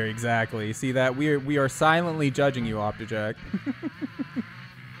he's here, exactly. See that? We are silently judging you, Optajack.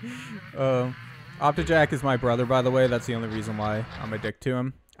 Optajack is my brother, by the way. That's the only reason why I'm a dick to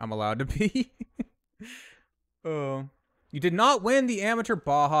him. I'm allowed to be. Oh. You did not win the Amateur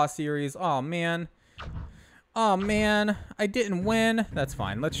Baja Series. Oh, man. Oh, man. I didn't win. That's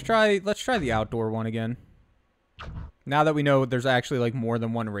fine. Let's try the outdoor one again. Now that we know there's actually, like, more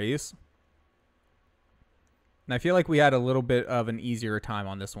than one race. And I feel like we had a little bit of an easier time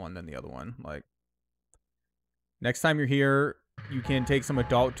on this one than the other one. Like, next time you're here, you can take some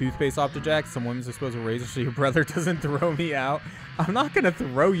adult toothpaste off to Jack, some women's disposable razor, so your brother doesn't throw me out. I'm not gonna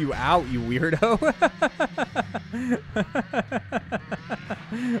throw you out, you weirdo.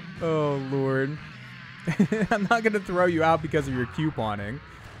 Oh, Lord. I'm not gonna throw you out because of your couponing.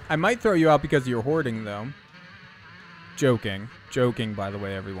 I might throw you out because of your hoarding, though. Joking. Joking, by the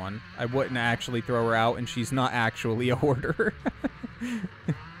way, everyone. I wouldn't actually throw her out, and she's not actually a hoarder.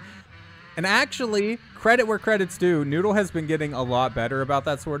 And actually, credit where credit's due, Noodle has been getting a lot better about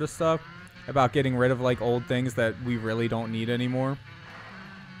that sort of stuff. About getting rid of, like, old things that we really don't need anymore.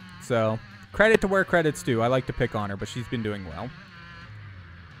 So, credit to where credit's due. I like to pick on her, but she's been doing well.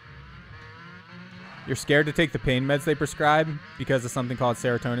 You're scared to take the pain meds they prescribe because of something called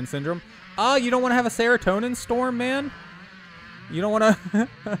serotonin syndrome? Oh, you don't want to have a serotonin storm, man? You don't want to...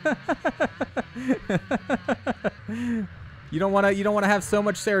 You don't want to have so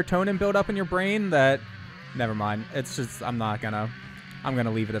much serotonin build up in your brain that... Never mind. It's just... I'm gonna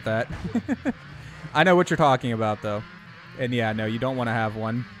leave it at that. I know what you're talking about, though. And yeah, no, you don't want to have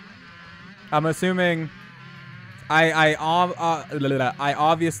one. I'm assuming... I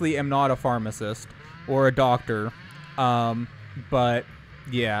obviously am not a pharmacist or a doctor. But,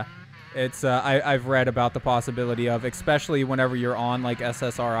 yeah. It's, I've read about the possibility of, especially whenever you're on, like,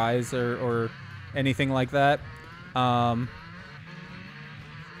 SSRIs or anything like that. And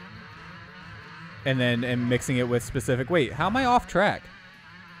mixing it with specific... Wait, how am I off track?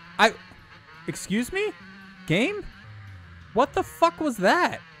 Excuse me? Game? What the fuck was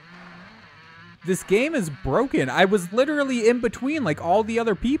that? This game is broken. I was literally in between, like, all the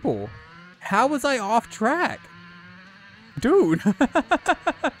other people. How was I off track? Dude.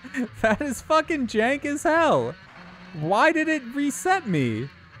 That is fucking jank as hell. Why did it reset me?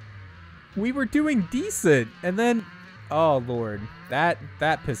 We were doing decent. And then... Oh, Lord. That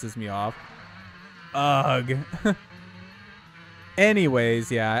pisses me off. Ugh.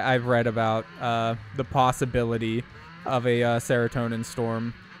 Anyways, yeah, I've read about the possibility of a serotonin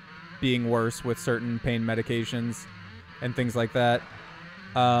storm being worse with certain pain medications and things like that.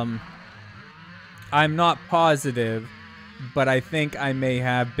 I'm not positive, but I think I may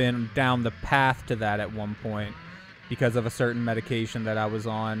have been down the path to that at one point because of a certain medication that I was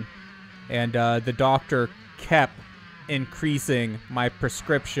on. And the doctor kept increasing my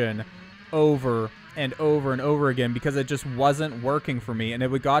prescription over and over and over again because it just wasn't working for me. And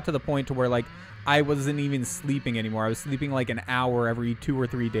it got to the point to where, like, I wasn't even sleeping anymore. I was sleeping like an hour every 2 or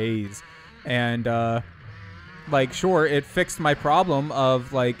 3 days. And, like, sure, it fixed my problem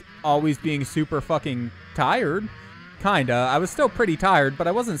of, like, always being super fucking tired. Kinda. I was still pretty tired, but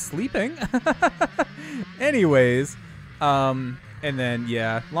I wasn't sleeping. Anyways, and then,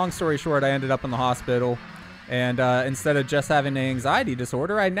 yeah, long story short, I ended up in the hospital. And instead of just having an anxiety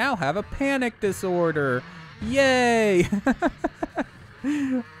disorder, I now have a panic disorder. Yay!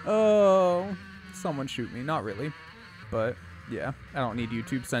 Oh, someone shoot me. Not really. But, yeah, I don't need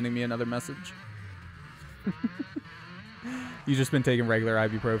YouTube sending me another message. You've just been taking regular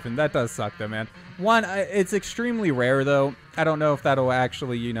ibuprofen. That does suck, though, man. One, it's extremely rare, though. I don't know if that'll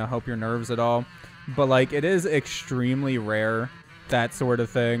actually, you know, help your nerves at all. But, like, it is extremely rare, that sort of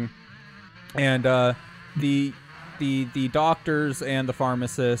thing. And the doctors and the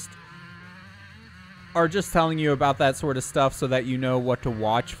pharmacist are just telling you about that sort of stuff so that you know what to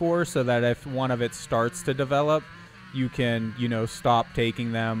watch for, so that if one of it starts to develop, you can, you know, stop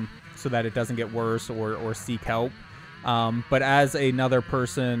taking them so that it doesn't get worse or seek help. But as another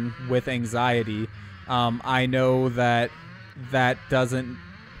person with anxiety, I know that that doesn't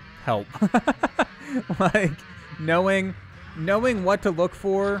help. Like, knowing what to look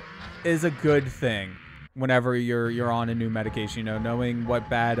for is a good thing whenever you're on a new medication. You know, knowing what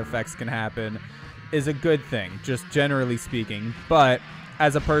bad effects can happen is a good thing, just generally speaking. But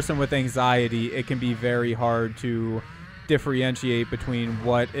as a person with anxiety, it can be very hard to differentiate between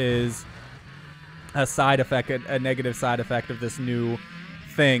what is a side effect, a negative side effect of this new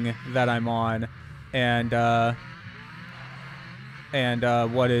thing that I'm on, and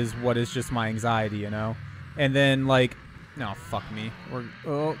what is just my anxiety, you know? And then, like, no, fuck me.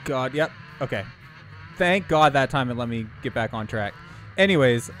 Oh god, yep, okay. Thank God that time it let me get back on track.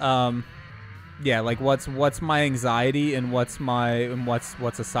 Anyways, yeah, like what's my anxiety and what's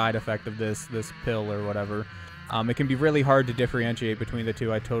a side effect of this pill or whatever. It can be really hard to differentiate between the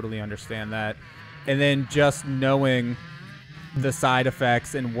two. I totally understand that. And then just knowing the side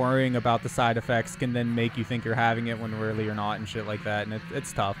effects and worrying about the side effects can then make you think you're having it when really you're not and shit like that. And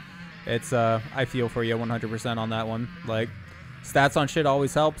it's tough. It's I feel for you 100% on that one. Like, stats on shit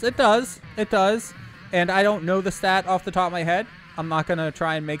always helps. It does. It does. And I don't know the stat off the top of my head. I'm not going to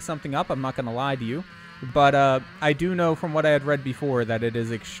try and make something up. I'm not going to lie to you. But I do know from what I had read before that it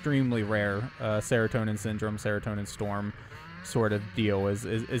is extremely rare. Serotonin syndrome, serotonin storm sort of deal is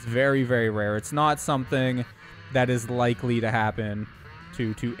very, very rare. It's not something that is likely to happen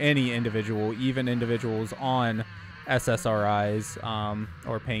to any individual, even individuals on SSRIs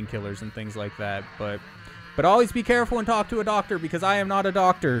or painkillers and things like that. But always be careful and talk to a doctor, because I am not a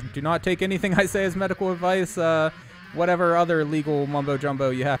doctor. Do not take anything I say as medical advice. Whatever other legal mumbo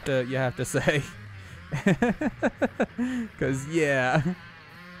jumbo you have to say. Because yeah,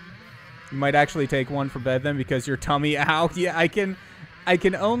 you might actually take one for bed then, because your tummy, ow. Yeah, I can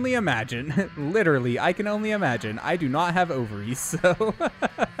only imagine. Literally, I can only imagine. I do not have ovaries, so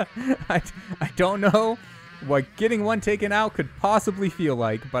I don't know what getting one taken out could possibly feel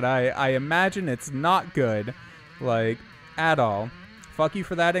like, but I imagine it's not good, like, at all. Fuck you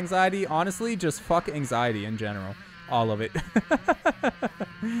for that anxiety. Honestly, just fuck anxiety in general. All of it.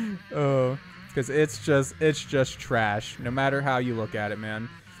 Oh, because it's just trash, no matter how you look at it, man.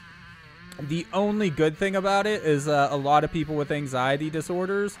 The only good thing about it is a lot of people with anxiety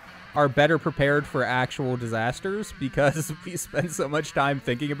disorders are better prepared for actual disasters, because we spend so much time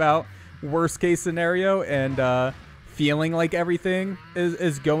thinking about worst case scenario and feeling like everything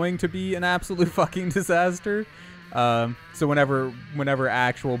is going to be an absolute fucking disaster. So whenever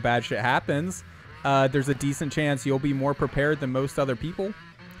actual bad shit happens, there's a decent chance you'll be more prepared than most other people.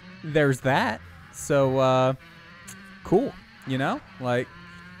 There's that. So cool, you know? Like,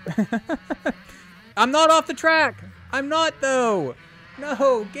 I'm not off the track. I'm not, though.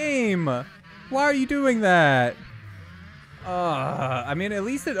 No, game. Why are you doing that? I mean, at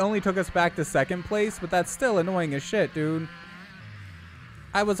least it only took us back to second place, but that's still annoying as shit, dude.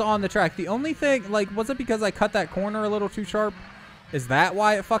 I was on the track. The only thing, like, was it because I cut that corner a little too sharp? Is that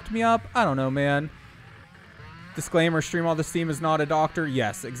why it fucked me up? I don't know, man. Disclaimer, Stream All the Steam is not a doctor.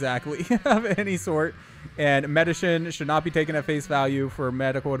 Yes, exactly. Of any sort. And medicine should not be taken at face value for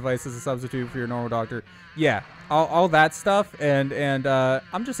medical advice as a substitute for your normal doctor. Yeah, all that stuff. And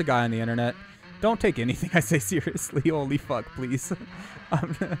I'm just a guy on the internet. Don't take anything I say seriously. Holy fuck, please.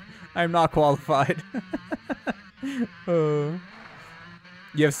 I'm not qualified. You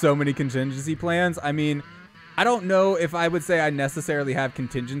have so many contingency plans. I mean, I don't know if I would say I necessarily have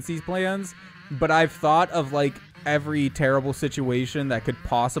contingency plans, but I've thought of, like, every terrible situation that could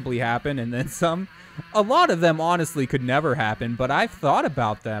possibly happen and then some. A lot of them, honestly, could never happen, but I've thought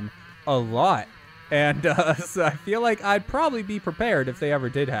about them a lot. And so I feel like I'd probably be prepared if they ever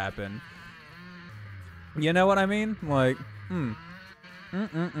did happen. You know what I mean? Like,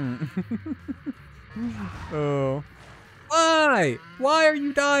 Oh. Why? Why are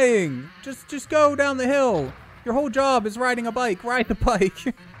you dying? Just go down the hill. Your whole job is riding a bike. Ride the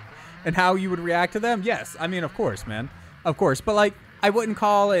bike. And how you would react to them? Yes. I mean, of course, man. Of course. But, like, I wouldn't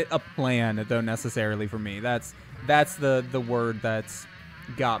call it a plan, though, necessarily for me. That's the word that's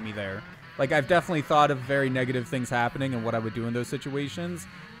got me there. Like, I've definitely thought of very negative things happening and what I would do in those situations.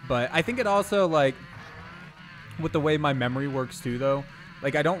 But I think it also, like, with the way my memory works too, though.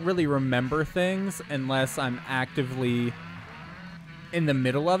 Like, I don't really remember things unless I'm actively in the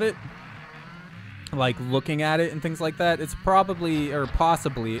middle of it, like looking at it and things like that. It's probably, or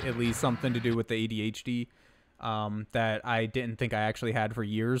possibly at least, something to do with the ADHD that I didn't think I actually had for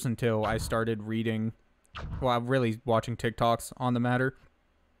years until I started reading, well, really watching TikToks on the matter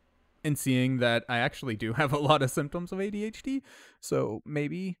and seeing that I actually do have a lot of symptoms of ADHD. So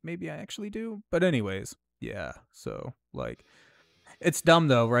maybe I actually do. But anyways, yeah. So like, it's dumb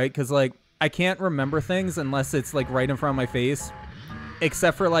though, right? Because like, I can't remember things unless it's like right in front of my face,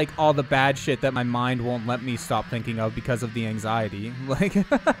 except for like all the bad shit that my mind won't let me stop thinking of because of the anxiety. Like, you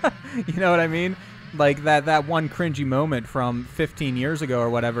know what I mean? Like that one cringy moment from 15 years ago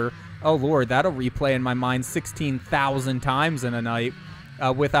or whatever. Oh Lord, that'll replay in my mind 16,000 times in a night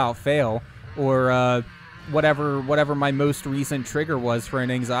without fail. Or whatever my most recent trigger was for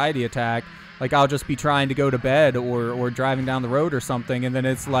an anxiety attack. Like, I'll just be trying to go to bed or driving down the road or something, and then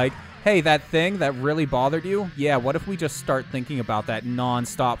it's like, hey, that thing that really bothered you? Yeah, what if we just start thinking about that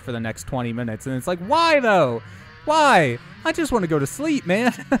nonstop for the next 20 minutes? And it's like, why though? Why? I just want to go to sleep,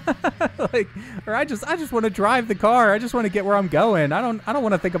 man. Like, or I just want to drive the car. I just want to get where I'm going. I don't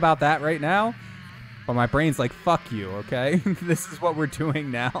want to think about that right now. But my brain's like, fuck you, okay? This is what we're doing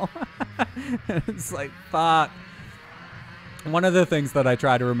now. It's like, fuck. One of the things that I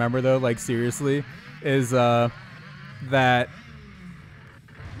try to remember, though, like, seriously, is that...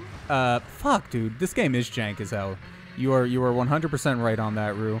 fuck, dude. This game is jank as hell. You are 100% right on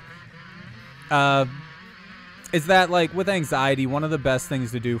that, Rue. Is that, like, with anxiety, one of the best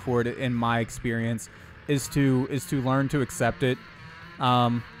things to do for it, in my experience, is to learn to accept it.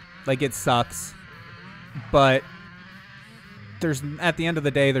 Like, it sucks. But at the end of the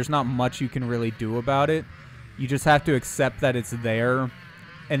day, there's not much you can really do about it. You just have to accept that it's there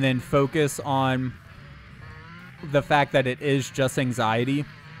and then focus on the fact that it is just anxiety.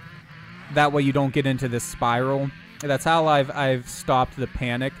 That way you don't get into this spiral. That's how I've stopped the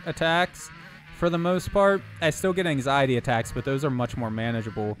panic attacks for the most part. I still get anxiety attacks, but those are much more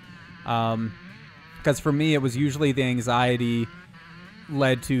manageable. Because for me, it was usually the anxiety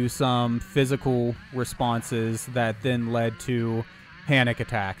led to some physical responses that then led to panic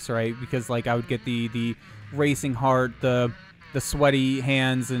attacks, right? Because like I would get the racing heart, the sweaty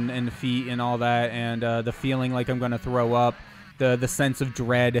hands and feet and all that, and the feeling like I'm going to throw up, the sense of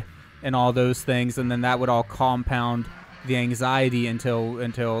dread and all those things, and then that would all compound the anxiety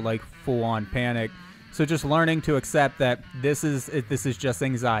until like full-on panic. So just learning to accept that this is just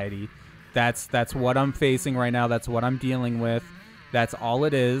anxiety. That's what I'm facing right now. That's what I'm dealing with. That's all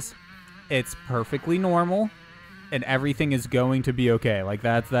it is. It's perfectly normal. And everything is going to be okay. Like,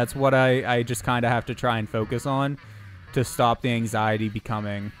 that's what I just kind of have to try and focus on to stop the anxiety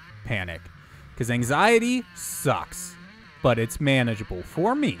becoming panic. Because anxiety sucks, but it's manageable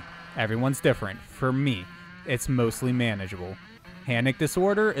for me. Everyone's different. For me, it's mostly manageable. Panic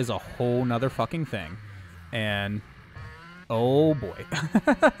disorder is a whole nother fucking thing. And, oh boy.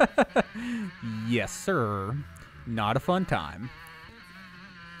 Yes, sir. Not a fun time.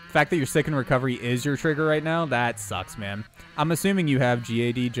 The fact that you're sick in recovery is your trigger right now, that sucks, man. I'm assuming you have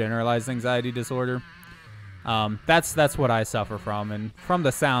GAD, generalized anxiety disorder. That's what I suffer from, and from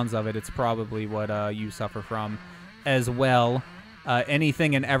the sounds of it, it's probably what you suffer from as well.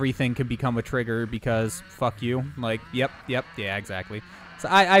 Anything and everything can become a trigger because fuck you. Like, yep, yeah, exactly. So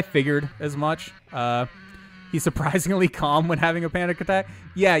I figured as much. He's surprisingly calm when having a panic attack.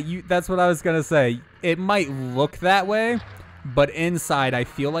 Yeah, that's what I was gonna say. It might look that way, but inside, I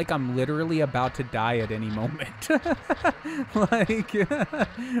feel like I'm literally about to die at any moment. Like,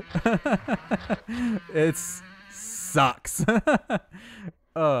 it sucks.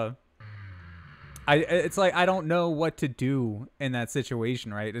 It's like, I don't know what to do in that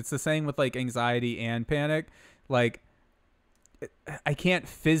situation, right? It's the same with, like, anxiety and panic. Like, I can't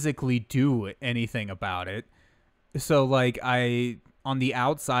physically do anything about it. So, like, on the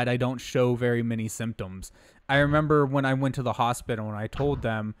outside, I don't show very many symptoms. I remember when I went to the hospital and I told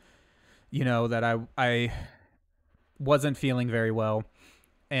them, you know, that I wasn't feeling very well,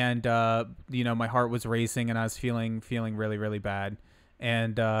 and you know, my heart was racing and I was feeling really, really bad,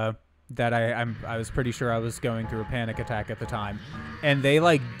 and that I was pretty sure I was going through a panic attack at the time, and they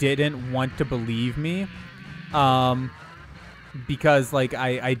like didn't want to believe me, because like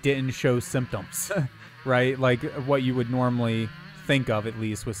I didn't show symptoms, right? Like what you would normally think of, at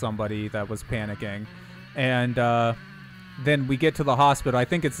least with somebody that was panicking. And then we get to the hospital. I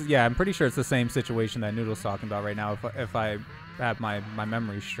think I'm pretty sure it's the same situation that Noodle's talking about right now, if I have my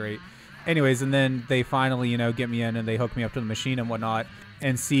memory straight. Anyways, and then they finally, you know, get me in and they hook me up to the machine and whatnot.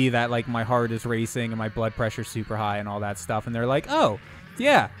 and see that like my heart is racing and my blood pressure's super high and all that stuff. And they're like, oh,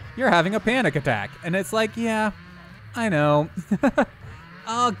 yeah, you're having a panic attack. And it's like, yeah, I know.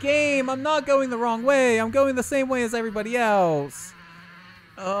 Oh, game, I'm not going the wrong way. I'm going the same way as everybody else.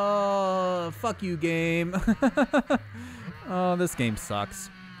 Oh, fuck you, game. Oh, this game sucks.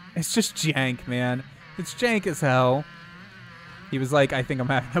 It's just jank, man. It's jank as hell. He was like, I think I'm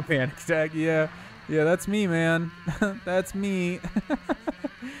having a panic attack. Yeah, that's me, man. That's me.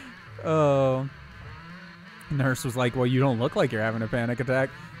 Oh. Nurse was like, well, you don't look like you're having a panic attack.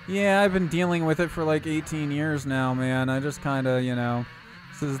 Yeah, I've been dealing with it for like 18 years now, man. I just kind of, you know,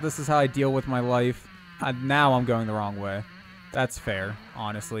 this is how I deal with my life. Now I'm going the wrong way. That's fair,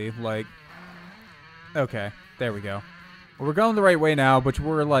 honestly. Like, okay, there we go. We're going the right way now, but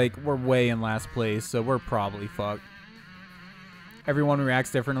we're way in last place, so we're probably fucked. Everyone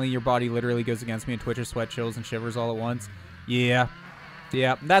reacts differently. Your body literally goes against me and twitches, sweat, chills, and shivers all at once. Yeah.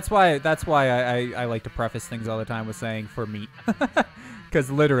 Yeah, that's why I like to preface things all the time with saying for me.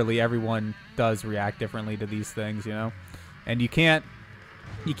 Because literally everyone does react differently to these things, you know? And you can't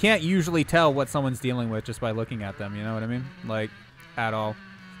usually tell what someone's dealing with just by looking at them, you know what I mean? Like, at all.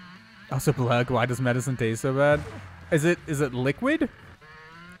 Also, Plug, why does medicine taste so bad? Is it liquid?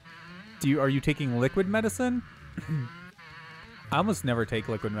 Are you taking liquid medicine? I almost never take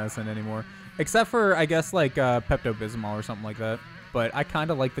liquid medicine anymore. Except for, I guess, like Pepto-Bismol or something like that. But I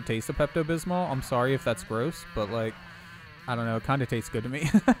kind of like the taste of Pepto-Bismol. I'm sorry if that's gross, but, like, I don't know. It kind of tastes good to me.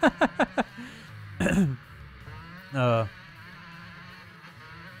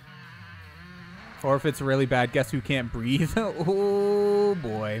 Or if it's really bad, guess who can't breathe? Oh,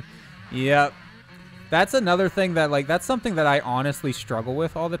 boy. Yep. That's another thing that, like, that's something that I honestly struggle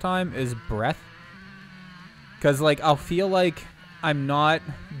with all the time is breath. Because, like, I'll feel like I'm not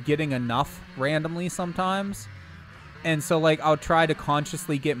getting enough randomly sometimes. And so, like, I'll try to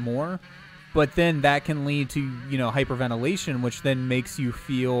consciously get more. But then that can lead to, you know, hyperventilation, which then makes you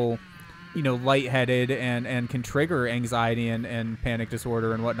feel, you know, lightheaded and can trigger anxiety and panic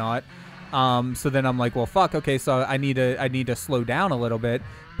disorder and whatnot. So then I'm like, well, fuck, okay, so I need to slow down a little bit.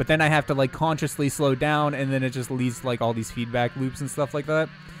 But then I have to, like, consciously slow down, and then it just leads to, like, all these feedback loops and stuff like that.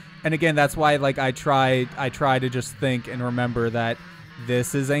 And again, that's why, like, I try to just think and remember that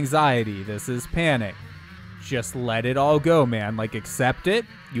this is anxiety, this is panic. Just let it all go, man. Like, accept it.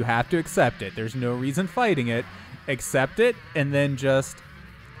 You have to accept it. There's no reason fighting it. Accept it, and then just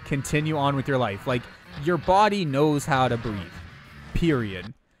continue on with your life. Like, your body knows how to breathe.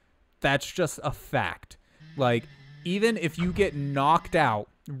 Period. That's just a fact. Like, even if you get knocked out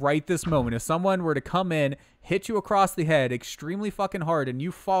right this moment, if someone were to come in, hit you across the head extremely fucking hard, and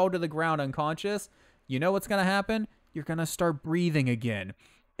you fall to the ground unconscious, you know what's going to happen? You're going to start breathing again.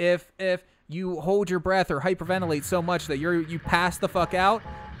 If you hold your breath or hyperventilate so much that you pass the fuck out,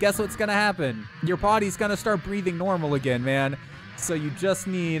 guess what's going to happen? Your body's going to start breathing normal again, man. So you just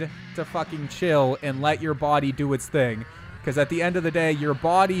need to fucking chill and let your body do its thing. Because at the end of the day, your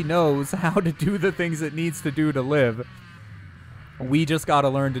body knows how to do the things it needs to do to live. We just got to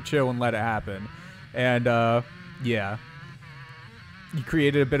learn to chill and let it happen. And, yeah. You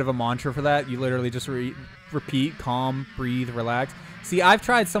created a bit of a mantra for that. You literally just repeat, calm, breathe, relax. See, I've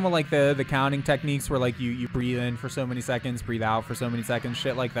tried some of, like, the counting techniques where, like, you breathe in for so many seconds, breathe out for so many seconds,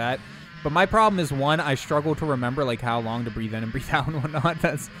 shit like that. But my problem is, one, I struggle to remember, like, how long to breathe in and breathe out and whatnot.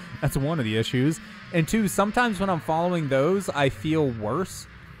 That's one of the issues. And two, sometimes when I'm following those, I feel worse.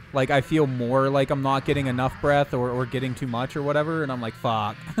 Like, I feel more like I'm not getting enough breath or getting too much or whatever. And I'm like,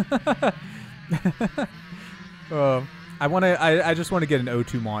 fuck. I just want to get an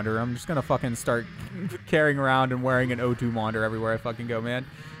O2 monitor. I'm just going to fucking start carrying around and wearing an O2 monitor everywhere I fucking go, man.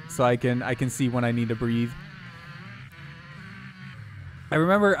 So I can see when I need to breathe. I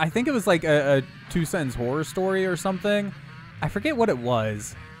remember, I think it was like a 2-sentence horror story or something. I forget what it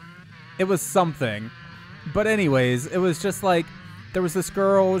was. It was something. But anyways, it was just like, there was this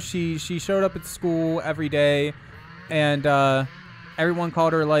girl, she showed up at school every day, and everyone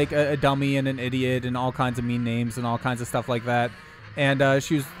called her like a dummy and an idiot and all kinds of mean names and all kinds of stuff like that. And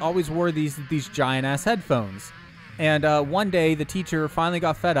she always wore these giant-ass headphones. And one day, the teacher finally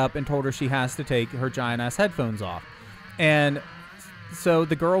got fed up and told her she has to take her giant-ass headphones off. And so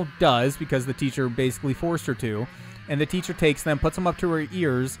the girl does, because the teacher basically forced her to. And the teacher takes them, puts them up to her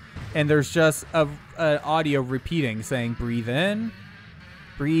ears, and there's just an audio repeating, saying, breathe in,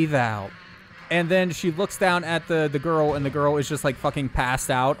 breathe out. And then she looks down at the girl, and the girl is just, like, fucking passed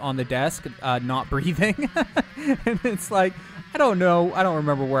out on the desk, not breathing. And it's like, I don't know. I don't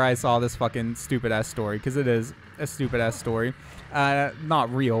remember where I saw this fucking stupid-ass story, because it is a stupid-ass story.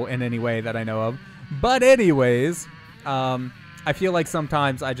 Not real in any way that I know of. But anyways, I feel like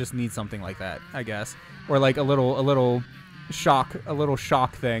sometimes I just need something like that, I guess. Or like a little shock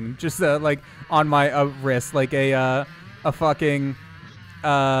thing. Just like on my wrist. Like a fucking,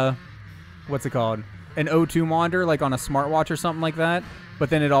 what's it called? An O2 monitor, like on a smartwatch or something like that. But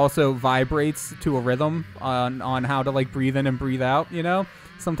then it also vibrates to a rhythm on how to like breathe in and breathe out, you know?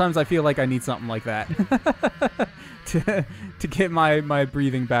 Sometimes I feel like I need something like that to get my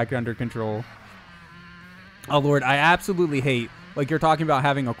breathing back under control. Oh, Lord, I absolutely hate, like you're talking about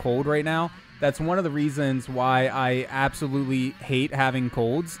having a cold right now. That's one of the reasons why I absolutely hate having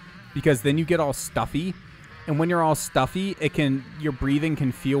colds, because then you get all stuffy. And when you're all stuffy, your breathing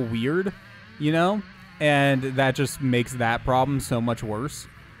can feel weird, you know? And that just makes that problem so much worse.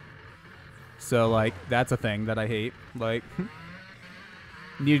 So, like, that's a thing that I hate. Like,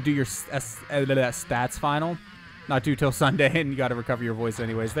 you need to do your stats final. Not due till Sunday, and you got to recover your voice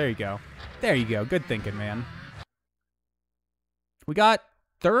anyways. There you go. There you go. Good thinking, man. We got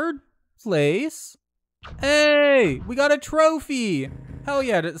 3rd place. Hey, we got a trophy. Hell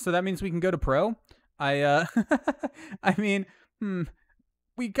yeah. So that means we can go to pro. I mean,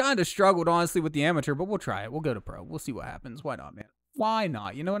 we kind of struggled, honestly, with the amateur, but we'll try it. We'll go to pro. We'll see what happens. Why not, man? Why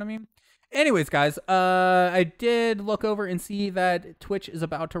not? You know what I mean? Anyways, guys, I did look over and see that Twitch is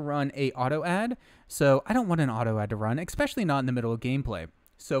about to run a auto ad. So I don't want an auto ad to run, especially not in the middle of gameplay.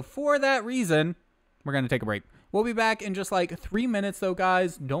 So for that reason, we're going to take a break. We'll be back in just like 3 minutes, though,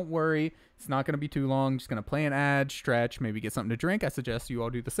 guys. Don't worry. It's not going to be too long. Just going to play an ad, stretch, maybe get something to drink. I suggest you all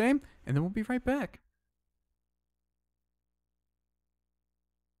do the same, and then we'll be right back.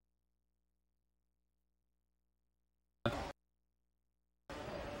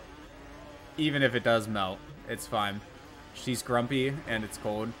 Even if it does melt, it's fine. She's grumpy, and it's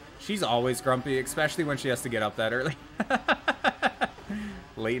cold. She's always grumpy, especially when she has to get up that early.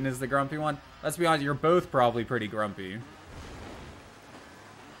 Leighton is the grumpy one. Let's be honest, you're both probably pretty grumpy.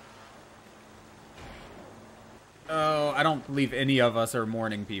 Oh, I don't believe any of us are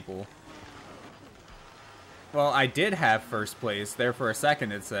morning people. Well, I did have 1st place. There for a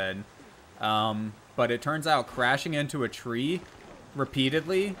second, it said. But it turns out crashing into a tree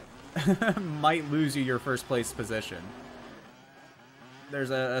repeatedly might lose you your 1st place position. There's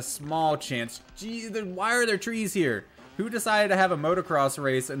a small chance. Gee, why are there trees here? Who decided to have a motocross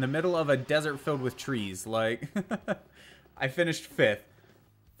race in the middle of a desert filled with trees? Like, I finished 5th.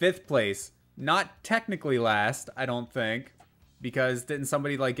 5th place. Not technically last, I don't think. Because didn't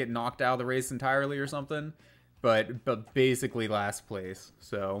somebody, like, get knocked out of the race entirely or something? But basically last place.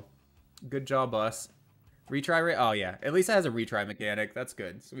 So, good job, us. Retry rate? Oh, yeah. At least it has a retry mechanic. That's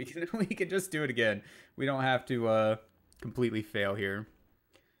good. So we can just do it again. We don't have to completely fail here.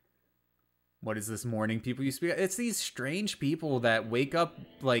 What is this morning people you speak? It's these strange people that wake up,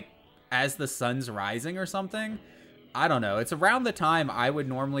 like, as the sun's rising or something. I don't know. It's around the time I would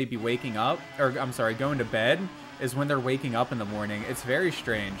normally be waking up, or I'm sorry, going to bed, is when they're waking up in the morning. It's very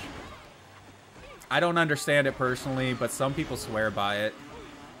strange. I don't understand it personally, but some people swear by it.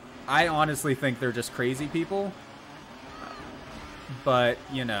 I honestly think they're just crazy people. But,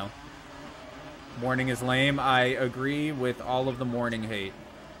 you know. Morning is lame. I agree with all of the morning hate.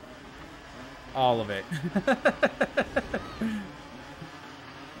 All of it.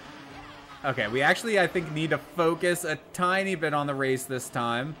 Okay, we actually, I think, need to focus a tiny bit on the race this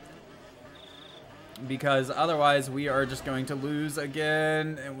time. Because otherwise we are just going to lose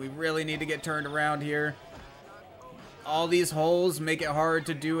again. And we really need to get turned around here. All these holes make it hard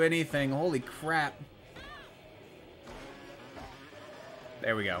to do anything. Holy crap.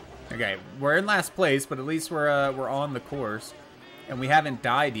 There we go. Okay, we're in last place, but at least we're on the course. And we haven't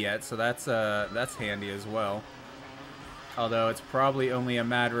died yet, so that's handy as well. Although it's probably only a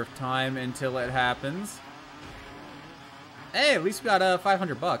matter of time until it happens. Hey, at least we got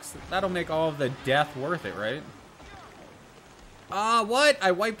 500 bucks. That'll make all of the death worth it, right? What?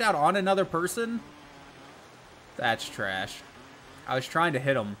 I wiped out on another person? That's trash. I was trying to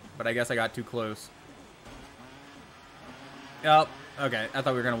hit him, but I guess I got too close. Yep. Okay, I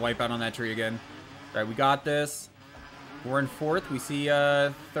thought we were going to wipe out on that tree again. All right, we got this. We're in 4th. We see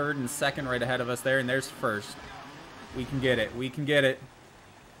 3rd and 2nd right ahead of us there, and there's 1st. We can get it. We can get it.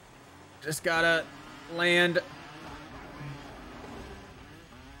 Just gotta land.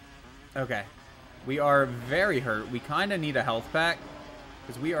 Okay. We are very hurt. We kind of need a health pack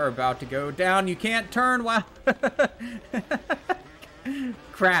because we are about to go down. You can't turn while...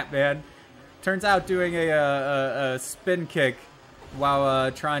 Crap, man. Turns out doing a spin kick while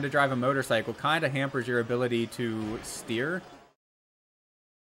trying to drive a motorcycle kind of hampers your ability to steer.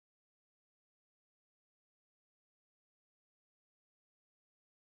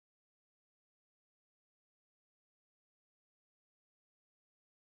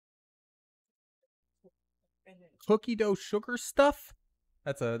 Cookie dough sugar stuff?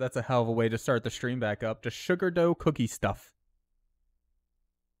 That's a hell of a way to start the stream back up. Just sugar dough cookie stuff.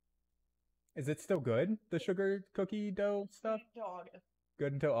 Is it still good? The sugar cookie dough stuff?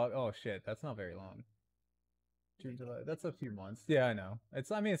 Good until August. Oh shit, that's not very long. June, July. That's a few months. Yeah, I know.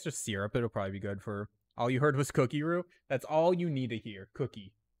 I mean, it's just syrup. It'll probably be good for. All you heard was cookie roux. That's all you need to hear.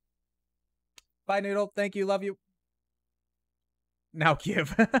 Cookie. Bye, Noodle. Thank you. Love you. Now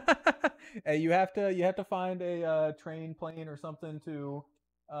give. Hey, you have to find a train, plane, or something to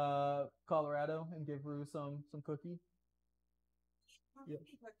Colorado and give Rue some cookie. Yeah.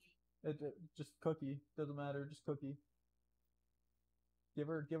 Just cookie. Doesn't matter. Just cookie. Give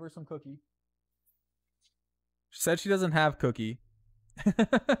her some cookie. She said she doesn't have cookie.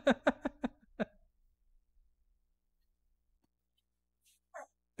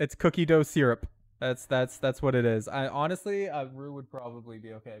 It's cookie dough syrup. That's what it is. I honestly, Rue would probably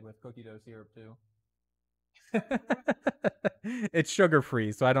be okay with cookie dough syrup too. It's sugar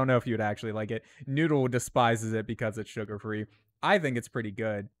free, so I don't know if you'd actually like it. Noodle despises it because it's sugar free. I think it's pretty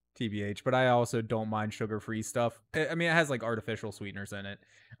good, TBH, but I also don't mind sugar free stuff. I mean, it has like artificial sweeteners in it,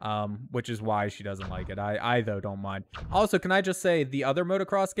 which is why she doesn't like it. I though don't mind. Also, can I just say the other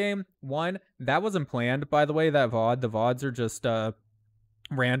motocross game, that wasn't planned, by the way. That VOD, the VODs are just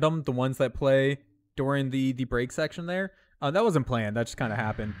random. The ones that play during the break section there, that wasn't planned. That just kind of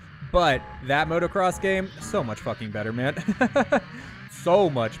happened. But that motocross game, so much fucking better, man. So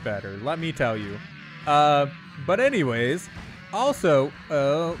much better, let me tell you. But anyways, also,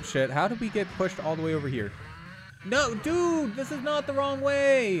 oh shit, how did we get pushed all the way over here? No, dude, this is not the wrong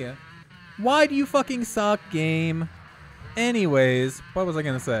way. Why do you fucking suck, game? Anyways, what was I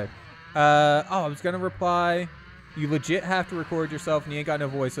gonna say? I was gonna reply. You legit have to record yourself, and you ain't got no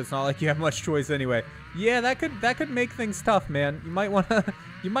voice, so it's not like you have much choice anyway. Yeah, that could make things tough, man. You might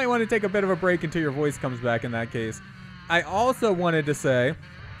wanna take a bit of a break until your voice comes back. In that case, I also wanted to say,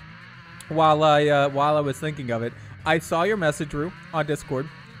 while I was thinking of it, I saw your message, Rue, on Discord.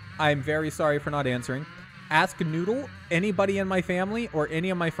 I'm very sorry for not answering. Ask Noodle, anybody in my family, or any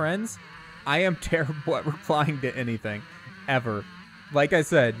of my friends. I am terrible at replying to anything, ever. Like I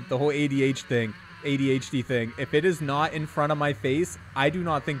said, the whole ADHD thing, if it is not in front of my face, I do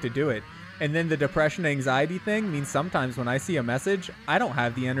not think to do it. And then the depression anxiety thing means sometimes when I see a message, I don't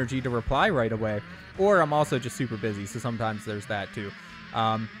have the energy to reply right away. Or I'm also just super busy, so sometimes there's that too.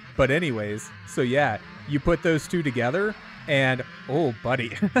 But anyways, so yeah, you put those two together, and oh,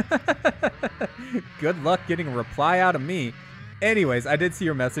 buddy. Good luck getting a reply out of me. Anyways, I did see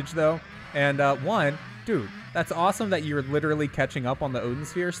your message though. And dude, that's awesome that you're literally catching up on the Odin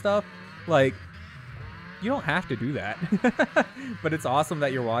Sphere stuff. Like, you don't have to do that. But it's awesome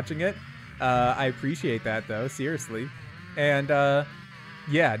that you're watching it. I appreciate that though, seriously. And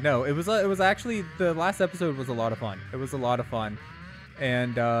yeah, no, it was actually, the last episode was a lot of fun. It was a lot of fun.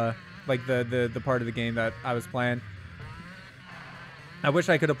 And like the part of the game that I was playing, I wish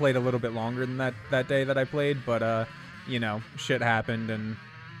I could have played a little bit longer than that day that I played, but you know, shit happened, and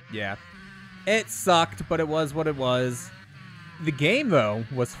yeah, it sucked, but it was what it was. The game though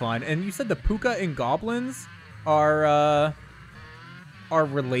was fun. And you said the puka and goblins are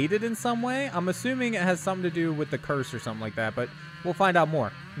related in some way. I'm assuming it has something to do with the curse or something like that, but we'll find out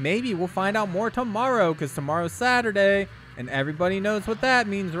more. Maybe we'll find out more tomorrow, because tomorrow's Saturday, and everybody knows what that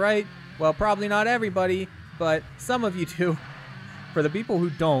means, right? Well, probably not everybody, but some of you do. For the people who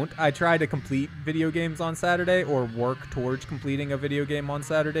don't, I try to complete video games on Saturday, or work towards completing a video game on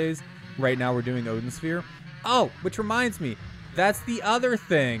Saturdays. Right now we're doing Odin Sphere. Oh, which reminds me, that's the other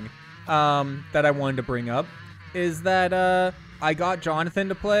thing that I wanted to bring up, is that I got Jonathan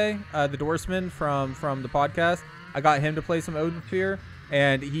to play, the Doorsman from the podcast. I got him to play some Odin Sphere,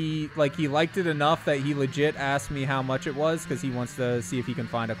 and he liked it enough that he legit asked me how much it was, because he wants to see if he can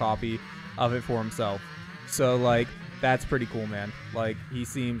find a copy of it for himself. So like, that's pretty cool, man. Like, he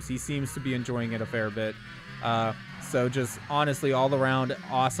seems to be enjoying it a fair bit. So just honestly, all around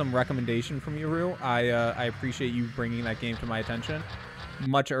awesome recommendation from you, Rue. I appreciate you bringing that game to my attention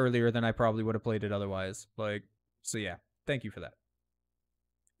much earlier than I probably would have played it otherwise. Like, so yeah, thank you for that.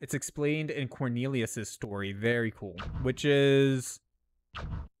 It's explained in Cornelius's story. Very cool. Which is,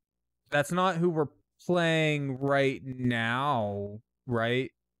 that's not who we're playing right now,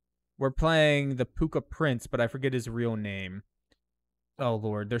 right? We're playing the Puka Prince, but I forget his real name. Oh,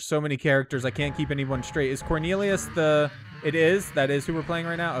 Lord. There's so many characters. I can't keep anyone straight. Is Cornelius the... It is? That is who we're playing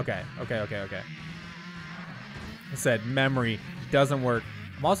right now? Okay. I said memory doesn't work.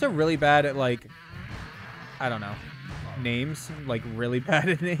 I'm also really bad at, like... I don't know. Names. Like, really bad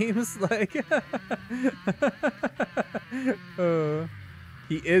at names. Like...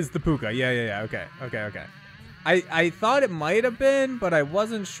 He is the Puka. Yeah. Okay. I thought it might have been, but I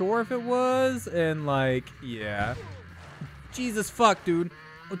wasn't sure if it was, and like, yeah. Jesus fuck, dude.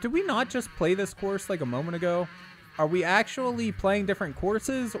 Did we not just play this course like a moment ago? Are we actually playing different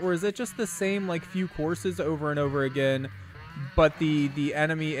courses, or is it just the same like few courses over and over again, but the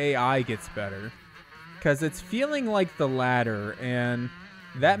enemy AI gets better? Because it's feeling like the latter, and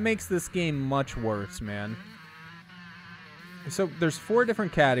that makes this game much worse, man. So there's 4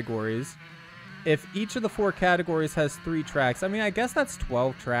 different categories. If each of the 4 categories has 3 tracks, I mean, I guess that's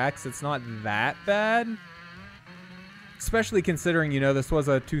 12 tracks. It's not that bad. Especially considering, you know, this was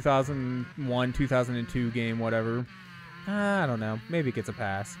a 2001, 2002 game, whatever. I don't know. Maybe it gets a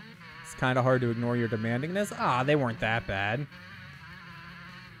pass. It's kind of hard to ignore your demandingness. Ah, they weren't that bad.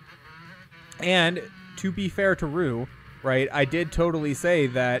 And to be fair to Rue, right, I did totally say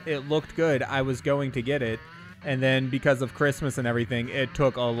that it looked good. I was going to get it. And then because of Christmas and everything, it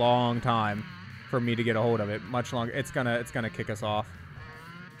took a long time for me to get a hold of it. Much longer. It's gonna kick us off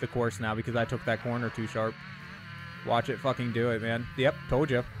the course now because I took that corner too sharp. Watch it fucking do it, man. Yep,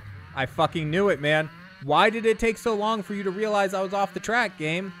 told you. I fucking knew it, man. Why did it take so long for you to realize I was off the track,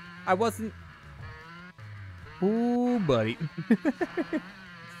 game? I wasn't... Ooh, buddy.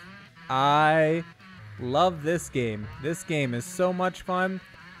 I love this game. This game is so much fun.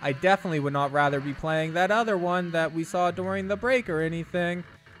 I definitely would not rather be playing that other one that we saw during the break or anything.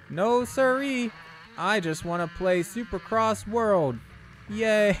 No siree. I just want to play Supercross World.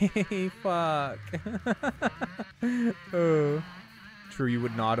 Yay, fuck. Oh. True, you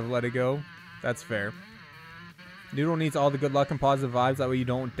would not have let it go. That's fair. Noodle needs all the good luck and positive vibes. That way you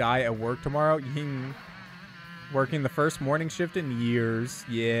don't die at work tomorrow. Working the first morning shift in years.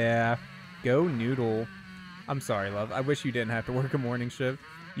 Yeah. Go Noodle. I'm sorry, love. I wish you didn't have to work a morning shift.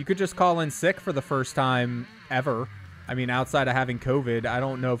 You could just call in sick for the first time ever. I mean, outside of having COVID, I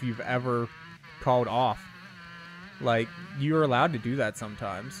don't know if you've ever called off. Like, you're allowed to do that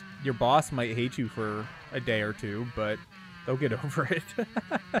sometimes. Your boss might hate you for a day or two, but they'll get over it.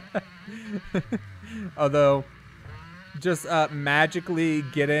 Although, just magically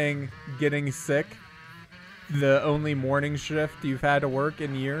getting sick, the only morning shift you've had to work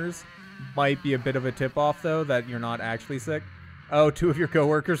in years, might be a bit of a tip-off, though, that you're not actually sick. Oh, 2 of your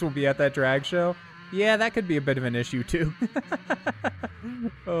coworkers will be at that drag show? Yeah, that could be a bit of an issue, too.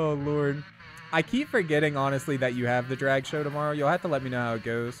 Oh, Lord. I keep forgetting, honestly, that you have the drag show tomorrow. You'll have to let me know how it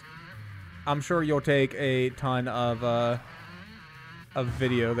goes. I'm sure you'll take a ton of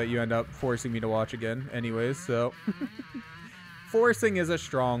video that you end up forcing me to watch again anyways, so... Forcing is a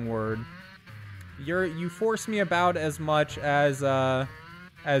strong word. You force me about as much as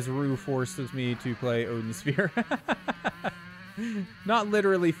Rue forces me to play Odin Sphere. Not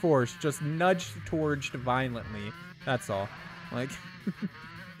literally forced, just nudged towards violently. That's all. Like...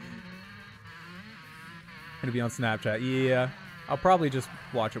 Gonna be on Snapchat. Yeah, I'll probably just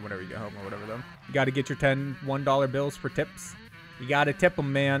watch it whenever you get home or whatever, though. You gotta get your $1 bills for tips. You gotta tip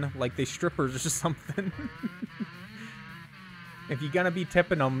them, man, like they strippers or something. If you're gonna be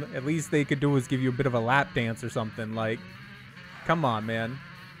tipping them, at least they could do is give you a bit of a lap dance or something. Like, come on, man.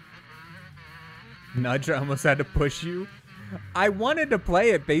 Nudge, I almost had to push you. I wanted to play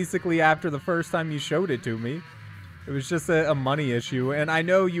it basically after the first time you showed it to me. It was just a money issue, and I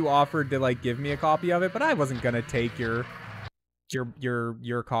know you offered to like give me a copy of it, but I wasn't gonna take your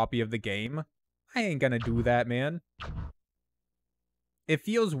copy of the game. I ain't gonna do that, man. It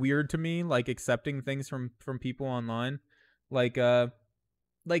feels weird to me, like accepting things from people online, like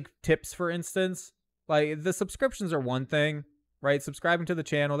tips, for instance. Like the subscriptions are one thing, right? Subscribing to the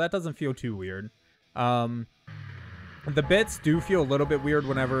channel, that doesn't feel too weird. The bits do feel a little bit weird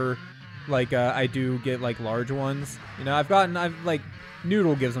whenever. Like, I do get, like, large ones. You know, like,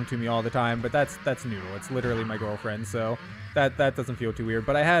 Noodle gives them to me all the time, but that's Noodle. It's literally my girlfriend, so that doesn't feel too weird.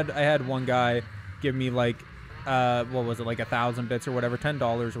 But I had one guy give me, like, what was it, like 1,000 bits or whatever,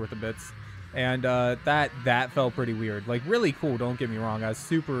 $10 worth of bits. And, that felt pretty weird. Like, really cool, don't get me wrong. I was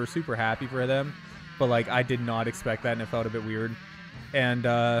super, super happy for them. But, like, I did not expect that, and it felt a bit weird. And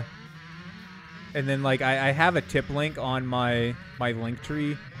then, like, I have a tip link on my link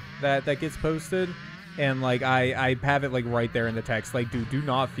tree that gets posted, and like I have it like right there in the text, like, dude, do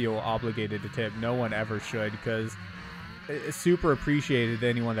not feel obligated to tip. No one ever should, because it's super appreciated to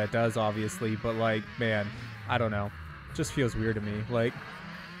anyone that does, obviously, but like, man, I don't know, it just feels weird to me. Like,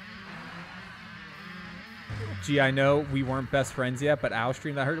 gee, I know we weren't best friends yet, but Al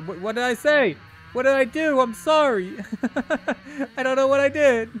stream that hurt. What did I say? What did I do? I'm sorry. I don't know what I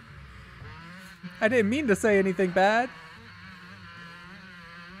did. I didn't mean to say anything bad.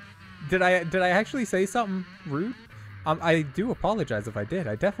 Did I actually say something rude? I do apologize if I did.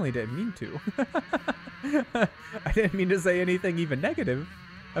 I definitely didn't mean to. I didn't mean to say anything even negative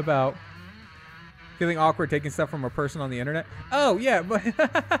about feeling awkward taking stuff from a person on the internet. Oh, yeah, but...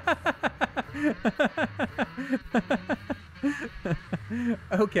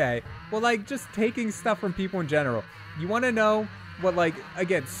 Okay. Well, like, just taking stuff from people in general. You want to know what, like,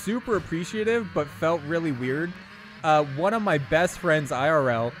 again, super appreciative, but felt really weird? One of my best friends,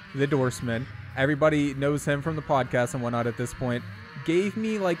 IRL, the Dorsman, everybody knows him from the podcast and whatnot at this point, gave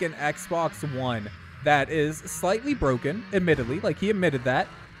me, like, an Xbox One that is slightly broken, admittedly. Like, he admitted that.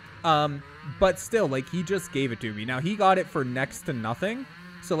 But still, like, he just gave it to me. Now, he got it for next to nothing.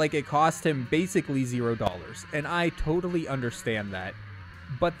 So, like, it cost him basically $0. And I totally understand that.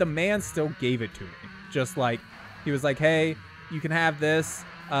 But the man still gave it to me. Just like, he was like, hey, you can have this.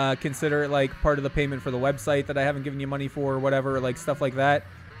 Consider it, like, part of the payment for the website that I haven't given you money for or whatever. Like, stuff like that.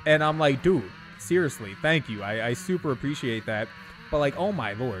 And I'm like, dude, seriously, thank you. I super appreciate that. But, like, oh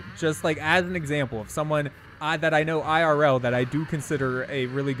my lord. Just, like, as an example of someone that I know IRL that I do consider a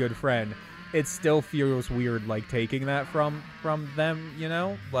really good friend, it still feels weird, like, taking that from them, you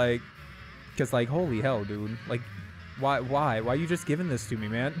know? Like, because, like, holy hell, dude. Like, why are you just giving this to me,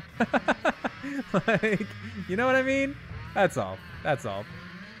 man? Like, you know what I mean? That's all. That's all.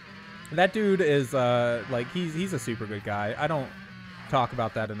 That dude is, like, he's a super good guy. I don't talk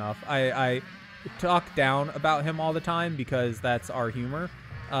about that enough. I talk down about him all the time because that's our humor.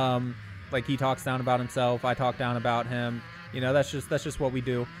 Like, he talks down about himself. I talk down about him. You know, that's just what we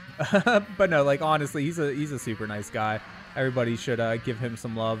do. But no, like, honestly, he's a super nice guy. Everybody should give him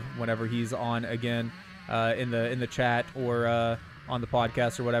some love whenever he's on again in the chat or on the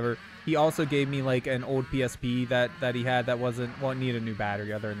podcast or whatever. He also gave me, like, an old PSP that he had that well, it needed a new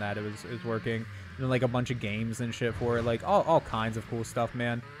battery. Other than that, it was working. And then, like, a bunch of games and shit for it, like all kinds of cool stuff,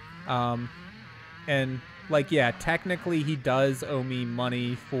 man. And, like, yeah, technically he does owe me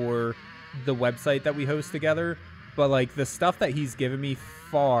money for the website that we host together, but, like, the stuff that he's given me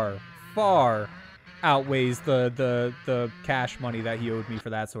far outweighs the cash money that he owed me for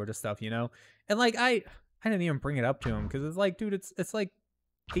that sort of stuff, you know? And, like, I didn't even bring it up to him because it's like, dude, it's like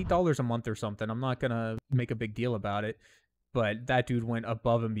 $8 a month or something. I'm not gonna make a big deal about it, but that dude went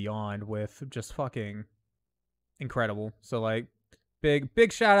above and beyond with just fucking incredible. So, like,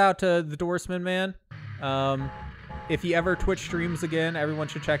 big shout out to the Dorsman, man. If he ever Twitch streams again, everyone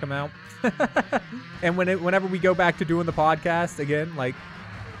should check him out. And whenever we go back to doing the podcast again, like,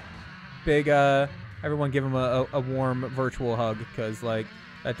 everyone give him a warm virtual hug, because, like,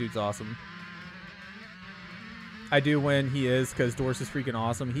 that dude's awesome. I do when he is, because Dors is freaking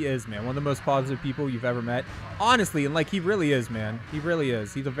awesome. He is, man. One of the most positive people you've ever met. Honestly, and, like, he really is, man. He really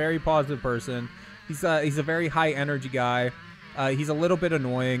is. He's a very positive person. He's a very high energy guy. He's a little bit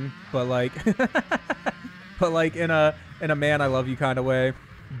annoying, but, like... but, like, in a man I love you kind of way.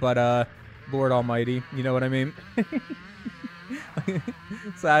 But Lord Almighty, you know what I mean?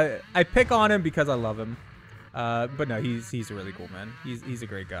 So I pick on him because I love him. But no, he's really cool, man. He's a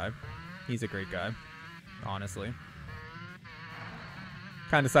great guy. He's a great guy, honestly.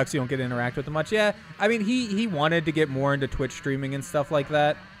 Kind of sucks you don't get to interact with him much. Yeah, I mean, he wanted to get more into Twitch streaming and stuff like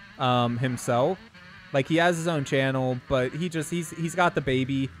that himself. Like, he has his own channel, but he's got the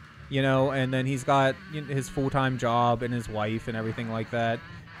baby, you know, and then he's got, you know, his full-time job and his wife and everything like that.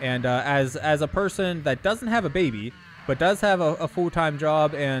 And as a person that doesn't have a baby, but does have a full-time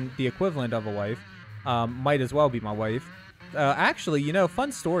job and the equivalent of a wife, might as well be my wife. Actually, you know,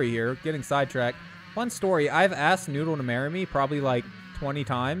 fun story here, getting sidetracked. Fun story, I've asked Noodle to marry me probably like 20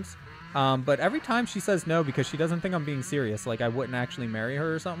 times. But every time she says no because she doesn't think I'm being serious, like I wouldn't actually marry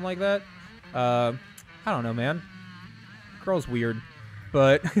her or something like that. I don't know, man. Girl's weird.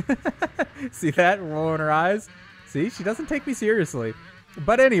 But see that rolling her eyes? See, she doesn't take me seriously.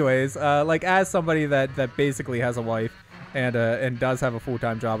 But anyways, like, as somebody that basically has a wife and does have a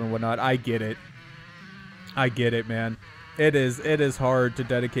full-time job and whatnot, I get it. I get it, man. It is hard to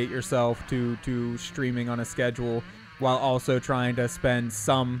dedicate yourself to streaming on a schedule while also trying to spend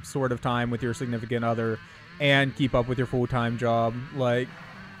some sort of time with your significant other and keep up with your full-time job. Like,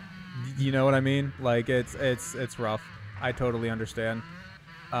 you know what I mean? Like, it's rough. I totally understand.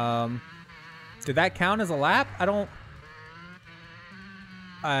 Did that count as a lap?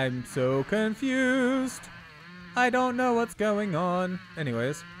 I'm so confused. I don't know what's going on.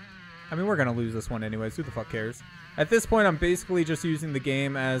 Anyways, I mean, we're gonna lose this one anyways. Who the fuck cares? At this point, I'm basically just using the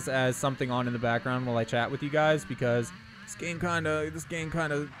game as something on in the background while I chat with you guys, because this game kind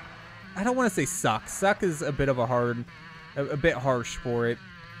of, I don't want to say sucks. Suck is a bit of a bit harsh for it,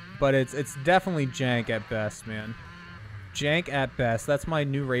 but it's definitely jank at best, man. Jank at best. That's my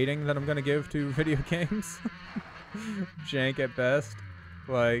new rating that I'm gonna give to video games. Jank at best.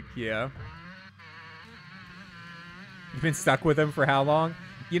 Like, yeah. You've been stuck with him for how long?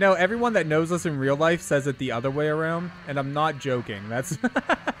 You know, everyone that knows us in real life says it the other way around, and I'm not joking. That's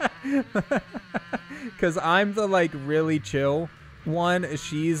because I'm the, like, really chill one.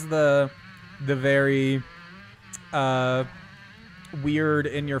 She's the very weird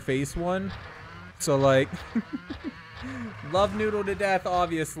in-your-face one. So, like, love Noodle to death,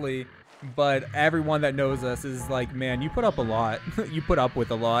 obviously, but everyone that knows us is like, man, you put up a lot. You put up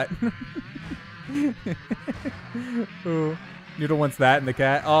with a lot. Oh, Noodle wants that and the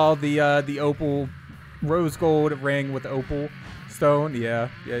cat. Oh, the opal, rose gold ring with opal stone. Yeah.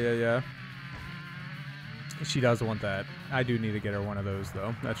 She does want that. I do need to get her one of those,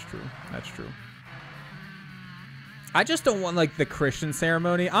 though. That's true. That's true. I just don't want, like, the Christian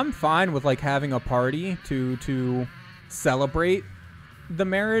ceremony. I'm fine with, like, having a party to celebrate the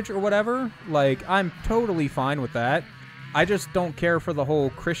marriage or whatever. Like, I'm totally fine with that. I just don't care for the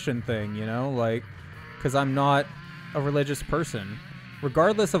whole Christian thing, you know? Like, because I'm not a religious person.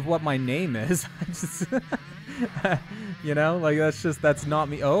 Regardless of what my name is. I just, you know? Like, that's not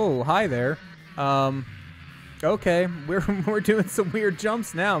me. Oh, hi there. Okay. We're doing some weird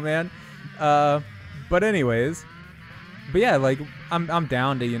jumps now, man. But anyways. But yeah, like, I'm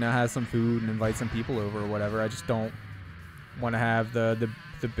down to, you know, have some food and invite some people over or whatever. I just don't want to have the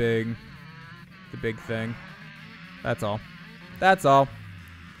big thing. That's all. That's all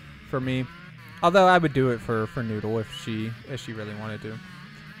for me. Although I would do it for Noodle if she really wanted to.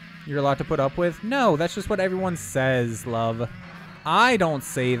 You're allowed to put up with? No, that's just what everyone says, love. I don't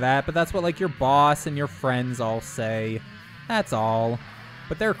say that, but that's what, like, your boss and your friends all say. That's all.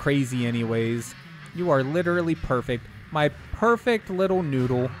 But they're crazy anyways. You are literally perfect. My perfect little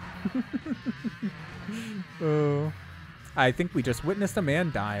Noodle. Oh. I think we just witnessed a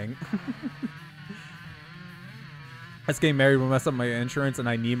man dying. Us getting married will mess up my insurance and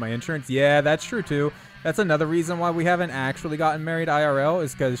I need my insurance. Yeah, that's true too. That's another reason why we haven't actually gotten married IRL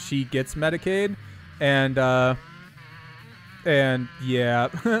is because she gets Medicaid. And yeah,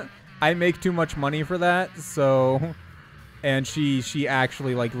 I make too much money for that, so... And she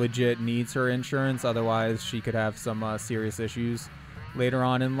actually, like, legit needs her insurance. Otherwise, she could have some serious issues later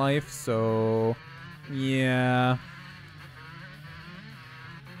on in life. So, yeah.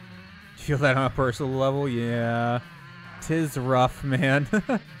 Feel that on a personal level? Yeah. 'Tis rough, man.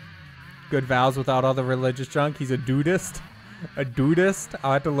 Good vows without all the religious junk. He's a dudist. A dudist?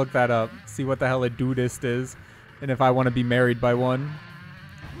 I'll have to look that up. See what the hell a dudist is. And if I want to be married by one.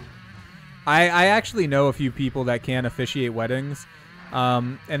 I actually know a few people that can officiate weddings,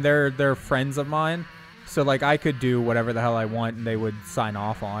 and they're friends of mine. So, like, I could do whatever the hell I want, and they would sign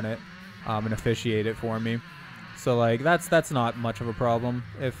off on it, and officiate it for me. So, like, that's not much of a problem.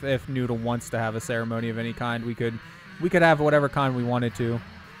 If Noodle wants to have a ceremony of any kind, we could have whatever kind we wanted to.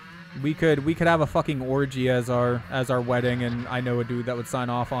 We could have a fucking orgy as our wedding, and I know a dude that would sign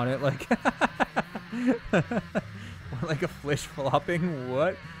off on it, like, like a flish flopping.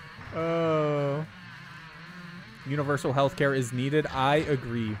 What? Oh. Universal healthcare is needed. I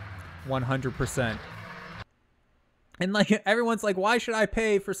agree 100%. And, like, everyone's like, why should I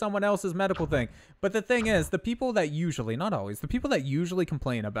pay for someone else's medical thing? But the thing is, the people that usually, not always, the people that usually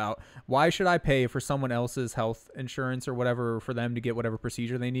complain about why should I pay for someone else's health insurance or whatever for them to get whatever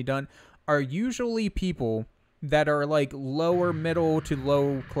procedure they need done are usually people that are, like, lower middle to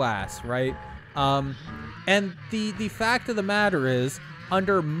low class, right? And the fact of the matter is,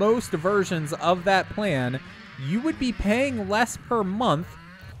 under most versions of that plan, you would be paying less per month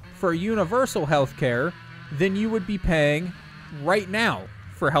for universal health care than you would be paying right now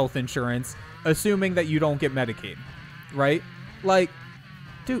for health insurance, assuming that you don't get Medicaid, right? Like,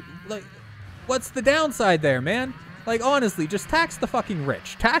 dude, like, what's the downside there, man? Like, honestly, just tax the fucking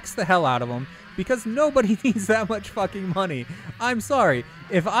rich. Tax the hell out of them, because nobody needs that much fucking money. I'm sorry.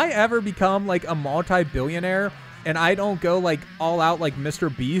 If I ever become, like, a multi-billionaire and I don't go, like, all out like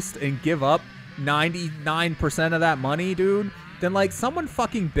Mr. Beast and give up 99% of that money, dude, then, like, someone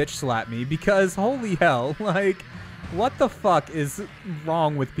fucking bitch slap me, because holy hell, like, what the fuck is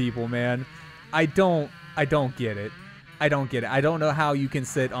wrong with people, man? I don't get it. I don't get it. I don't know how you can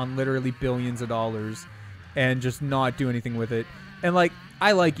sit on literally billions of dollars and just not do anything with it. And, like,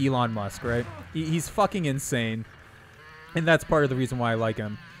 I like Elon Musk, right? He's fucking insane. And that's part of the reason why I like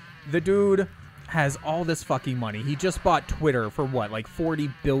him. The dude has all this fucking money. He just bought Twitter for what, like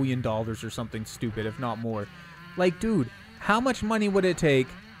 $40 billion or something stupid, if not more. Like, dude, how much money would it take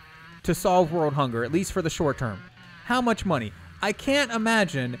to solve world hunger, at least for the short term? How much money? I can't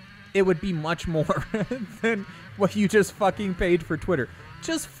imagine it would be much more than what you just fucking paid for Twitter.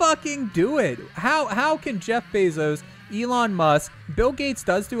 Just fucking do it. How can Jeff Bezos, Elon Musk, Bill Gates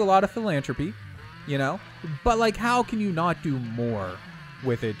does do a lot of philanthropy, you know? But, like, how can you not do more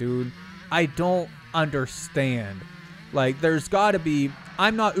with it, dude? I don't understand. Like, there's got to be...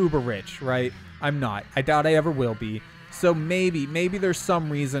 I'm not uber rich, right? I'm not. I doubt I ever will be. So maybe there's some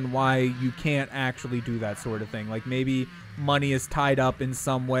reason why you can't actually do that sort of thing. Like, maybe money is tied up in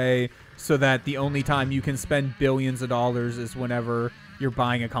some way so that the only time you can spend billions of dollars is whenever you're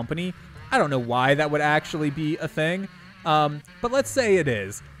buying a company. I don't know why that would actually be a thing. But let's say it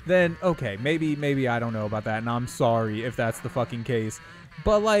is. Then, okay, maybe I don't know about that, and I'm sorry if that's the fucking case.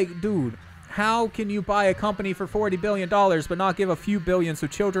 But, like, dude, how can you buy a company for $40 billion but not give a few billion so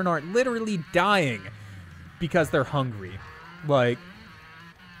children aren't literally dying because they're hungry? Like,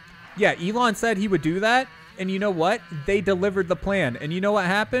 yeah, Elon said he would do that, and you know what? They delivered the plan, and you know what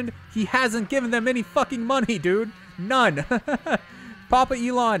happened? He hasn't given them any fucking money, dude. None. Papa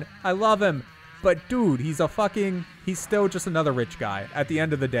Elon, I love him. But, dude, he's still just another rich guy at the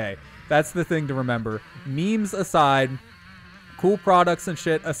end of the day. That's the thing to remember. Memes aside, cool products and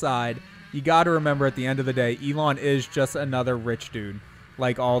shit aside, you got to remember at the end of the day, Elon is just another rich dude.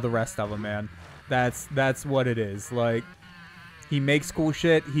 Like all the rest of them, man. That's what it is. Like, he makes cool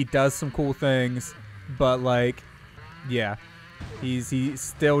shit. He does some cool things. But, like, yeah. He's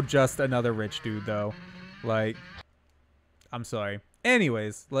still just another rich dude, though. Like, I'm sorry.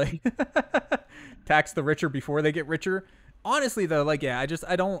 Anyways, like, tax the richer before they get richer. Honestly, though, like, yeah,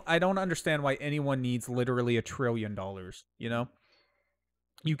 I don't understand why anyone needs literally $1 trillion, you know?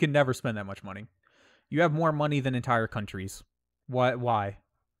 You can never spend that much money. You have more money than entire countries. Why?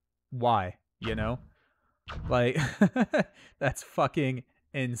 Why? You know? Like, that's fucking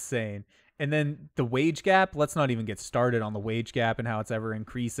insane. And then the wage gap, let's not even get started on the wage gap and how it's ever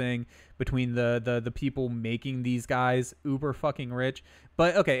increasing between the people making these guys uber fucking rich.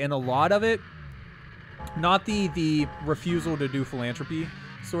 But, okay, and a lot of it, not the refusal to do philanthropy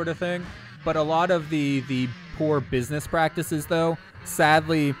sort of thing, but a lot of the poor business practices, though,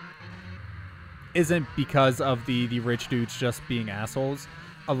 sadly, isn't because of the rich dudes just being assholes.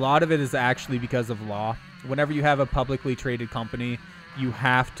 A lot of it is actually because of law. Whenever you have a publicly traded company, you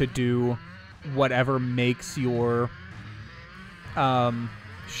have to do whatever makes your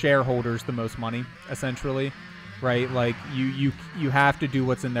shareholders the most money, essentially, right? Like, you have to do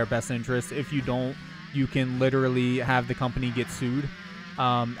what's in their best interest. If you don't, you can literally have the company get sued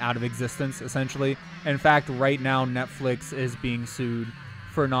out of existence, essentially. In fact, right now, Netflix is being sued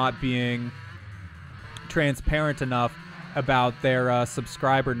for not being transparent enough about their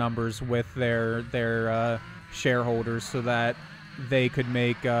subscriber numbers with their shareholders so that they could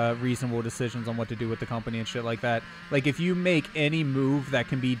make reasonable decisions on what to do with the company and shit like that. Like, if you make any move that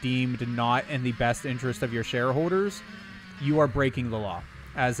can be deemed not in the best interest of your shareholders, you are breaking the law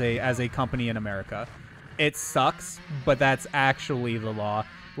as a company in America. It sucks, but that's actually the law.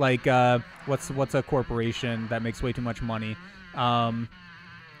 Like, what's a corporation that makes way too much money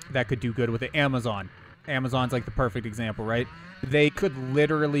that could do good with it? Amazon. Amazon's like the perfect example, right? They could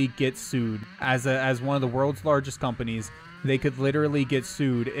literally get sued as one of the world's largest companies. They could literally get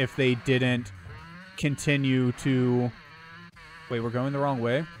sued if they didn't continue to... Wait, we're going the wrong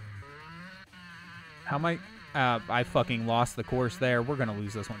way? How am I fucking lost the course there. We're gonna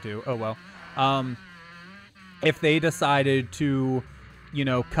lose this one too. Oh well. If they decided to, you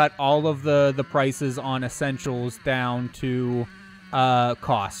know, cut all of the prices on essentials down to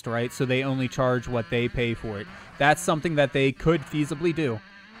cost, right? So they only charge what they pay for it. That's something that they could feasibly do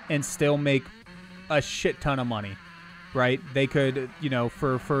and still make a shit ton of money, right? They could, you know,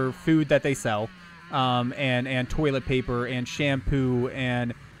 for food that they sell, and toilet paper and shampoo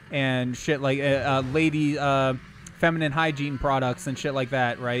and shit like lady feminine hygiene products and shit like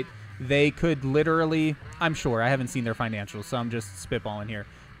that, right? They could literally, I'm sure, I haven't seen their financials, so I'm just spitballing here,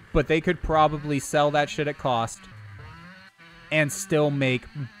 but they could probably sell that shit at cost and still make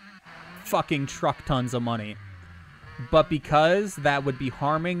fucking truck tons of money. But because that would be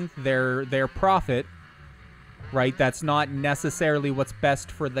harming their profit, right? That's not necessarily what's best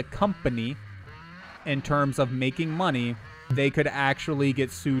for the company in terms of making money. They could actually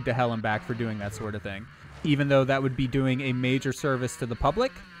get sued to hell and back for doing that sort of thing, even though that would be doing a major service to the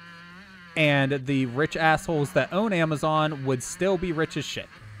public. And the rich assholes that own Amazon would still be rich as shit.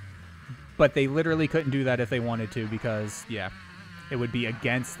 But they literally couldn't do that if they wanted to because, yeah, it would be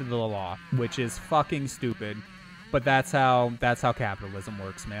against the law, which is fucking stupid. But that's how capitalism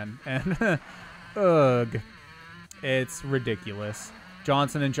works, man. And ugh, it's ridiculous.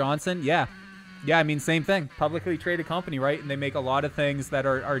 Johnson & Johnson, yeah, I mean, same thing. Publicly traded company, right? And they make a lot of things that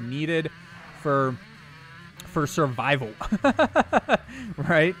are needed for for survival,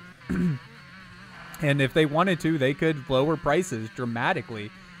 right? And if they wanted to, they could lower prices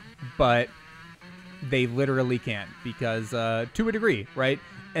dramatically, but they literally can't because to a degree, right?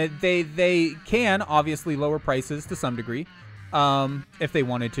 And they can obviously lower prices to some degree if they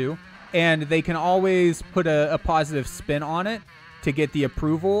wanted to, and they can always put a positive spin on it to get the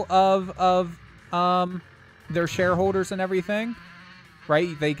approval of their shareholders and everything,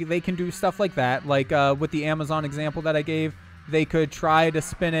 right? They can do stuff like that, like with the Amazon example that I gave. They could try to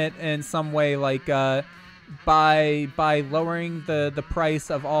spin it in some way, like by lowering the price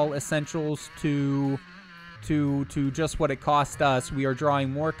of all essentials to just what it cost us. We are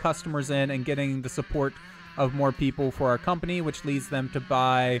drawing more customers in and getting the support of more people for our company, which leads them to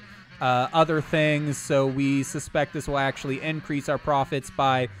buy other things. So we suspect this will actually increase our profits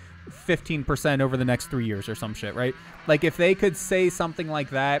by 15% over the next 3 years or some shit, right? Like if they could say something like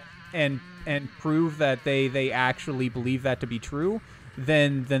that and prove that they actually believe that to be true,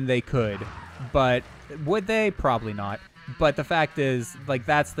 then they could. But would they? Probably not. But the fact is, like,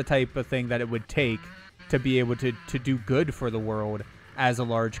 that's the type of thing that it would take to be able to do good for the world as a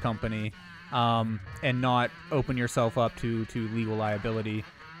large company, and not open yourself up to legal liability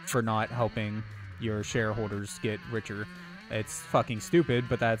for not helping your shareholders get richer. It's fucking stupid,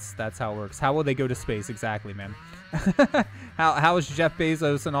 but that's how it works. How will they go to space? Exactly, man. how is Jeff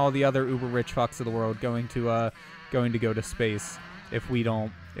Bezos and all the other uber rich fucks of the world going to go to space if we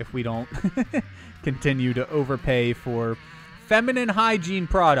don't continue to overpay for feminine hygiene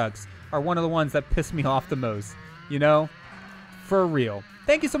products? Are one of the ones that piss me off the most, you know? For real.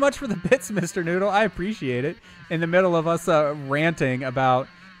 Thank you so much for the bits, Mr. Noodle. I appreciate it. In the middle of us ranting about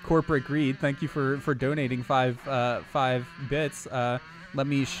corporate greed, thank you for donating five bits. Let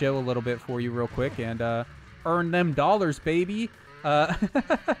me show a little bit for you real quick and earn them dollars, baby. But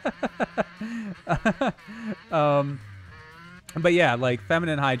yeah, like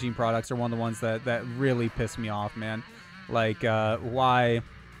feminine hygiene products are one of the ones that really piss me off, man. Like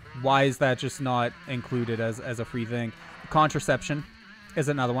why is that just not included as a free thing? Contraception is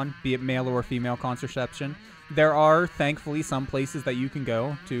another one, be it male or female contraception. There are thankfully some places that you can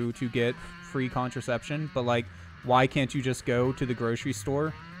go to get free contraception, but like why can't you just go to the grocery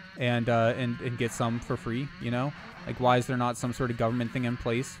store and get some for free, you know? Like why is there not some sort of government thing in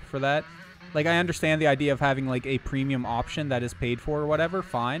place for that? Like I understand the idea of having like a premium option that is paid for or whatever,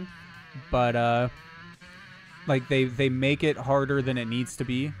 fine, but like they make it harder than it needs to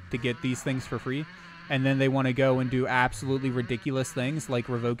be to get these things for free, and then they want to go and do absolutely ridiculous things like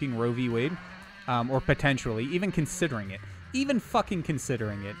revoking Roe v. Wade, or potentially even considering it. Even fucking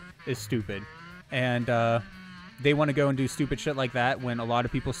considering it is stupid, and they want to go and do stupid shit like that when a lot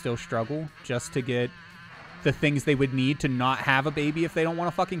of people still struggle just to get the things they would need to not have a baby if they don't want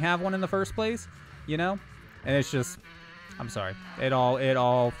to fucking have one in the first place, you know? And it's just, I'm sorry, it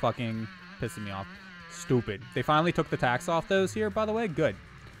all fucking pisses me off. Stupid. They finally took the tax off those here, by the way. Good.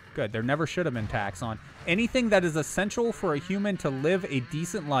 There never should have been tax on anything that is essential for a human to live a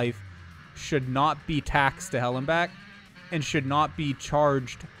decent life. Should not be taxed to hell and back, and should not be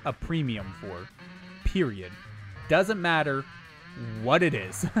charged a premium for. Period. Doesn't matter what it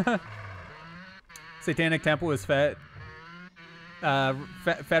is. Satanic Temple is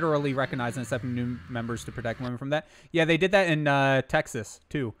federally recognized and accepting new members to protect women from that. Yeah, they did that in Texas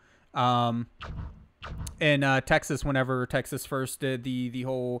too. In Texas, whenever Texas first did the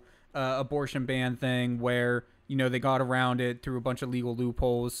whole abortion ban thing, where, you know, they got around it through a bunch of legal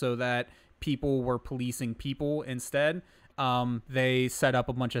loopholes so that people were policing people instead. They set up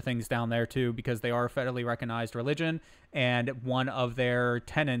a bunch of things down there too, because they are a federally recognized religion, and one of their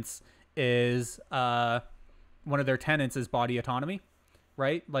tenets is body autonomy,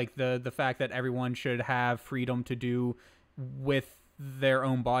 right? Like the fact that everyone should have freedom to do with their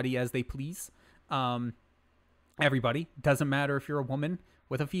own body as they please. Everybody, doesn't matter if you're a woman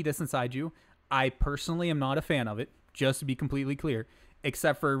with a fetus inside you. I personally am not a fan of it, just to be completely clear,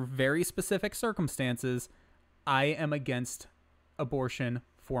 except for very specific circumstances. I am against abortion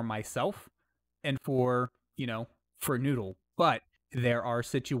for myself and for Noodle, but there are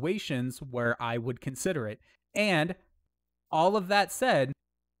situations where I would consider it. And all of that said,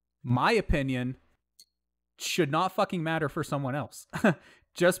 my opinion should not fucking matter for someone else.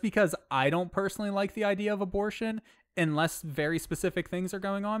 Just because I don't personally like the idea of abortion, unless very specific things are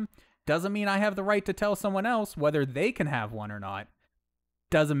going on, doesn't mean I have the right to tell someone else whether they can have one or not.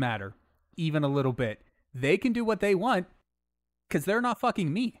 Doesn't matter, even a little bit. They can do what they want, because they're not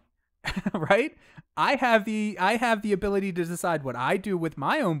fucking me. Right? I have the ability to decide what I do with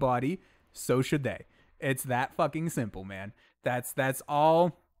my own body, so should they. It's that fucking simple, man. That's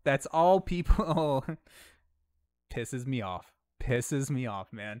all people pisses me off. Pisses me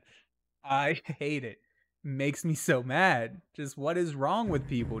off, man. I hate it. Makes me so mad. Just what is wrong with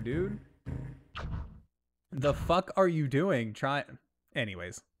people, dude? The fuck are you doing?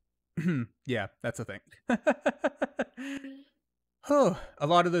 Anyways. Yeah, that's a thing. Oh, a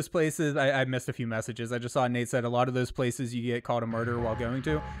lot of those places, I missed a few messages. I just saw Nate said a lot of those places you get called a murderer while going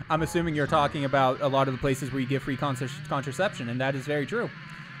to. I'm assuming you're talking about a lot of the places where you get free contraception, and that is very true.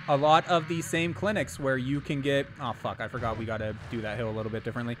 A lot of these same clinics where you can get... Oh, fuck, I forgot we got to do that hill a little bit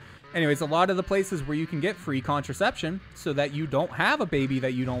differently. Anyways, a lot of the places where you can get free contraception so that you don't have a baby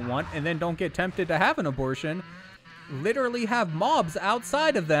that you don't want and then don't get tempted to have an abortion literally have mobs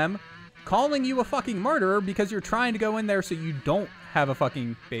outside of them calling you a fucking murderer because you're trying to go in there so you don't have a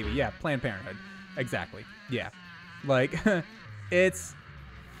fucking baby. Yeah, Planned Parenthood. Exactly. Yeah. Like, it's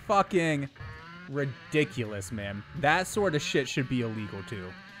fucking ridiculous, man. That sort of shit should be illegal,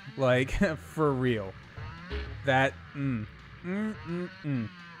 too. Like, for real. That,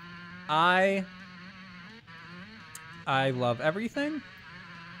 I love everything.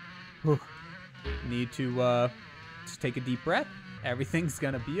 Whew. Need to, just take a deep breath. Everything's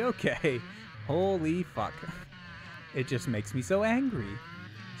gonna be okay. Holy fuck. It just makes me so angry.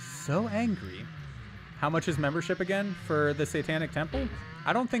 So angry. How much is membership again for the Satanic Temple?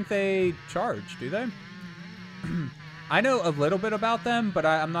 I don't think they charge, do they? I know a little bit about them, but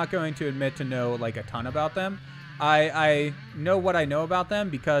I'm not going to admit to know like a ton about them. I know what I know about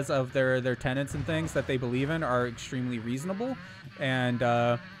them because of their tenets and things that they believe in are extremely reasonable and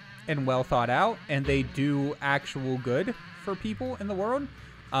well thought out, and they do actual good for people in the world.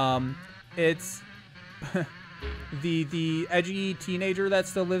 It's the edgy teenager that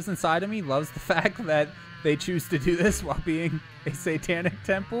still lives inside of me loves the fact that they choose to do this while being a satanic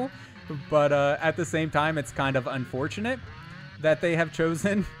temple, but at the same time it's kind of unfortunate that they have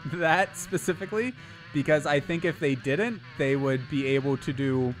chosen that specifically, because I think if they didn't, they would be able to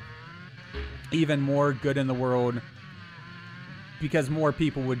do even more good in the world because more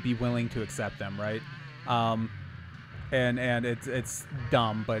people would be willing to accept them, right? And it's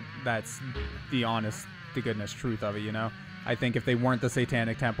dumb, but that's the honest to goodness truth of it, you know? I think if they weren't the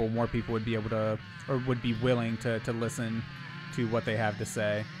Satanic Temple, more people would be able to, or would be willing to listen to what they have to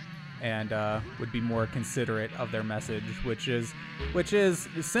say, and would be more considerate of their message, which is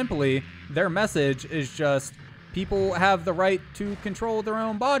simply, their message is just, people have the right to control their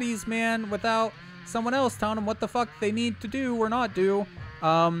own bodies, man, without someone else telling them what the fuck they need to do or not do.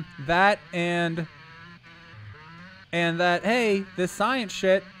 That and that, hey, this science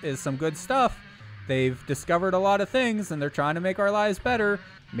shit is some good stuff. They've discovered a lot of things and they're trying to make our lives better.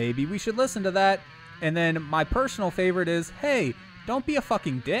 Maybe we should listen to that. And then my personal favorite is, hey, don't be a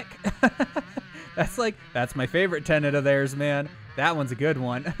fucking dick. That's my favorite tenet of theirs, man. That one's a good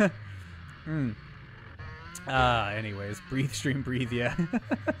one. Anyways, breathe, stream, breathe, yeah.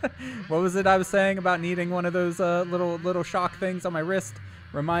 What was it I was saying about needing one of those little shock things on my wrist,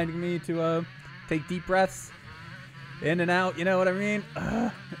 reminding me to take deep breaths in and out, you know what I mean?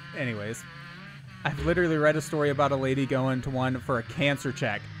 Anyways, I've literally read a story about a lady going to one for a cancer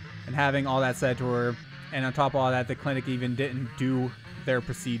check and having all that said to her, and on top of all that, the clinic even didn't do their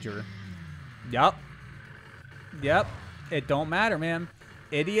procedure. Yup. It don't matter, man.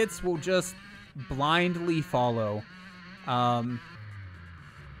 Idiots will just blindly follow.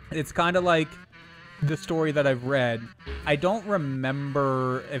 It's kind of like the story that I've read. I don't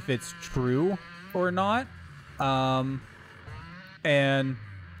remember if it's true or not. Sorry,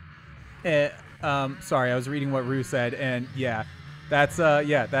 I was reading what Rue said, and yeah, that's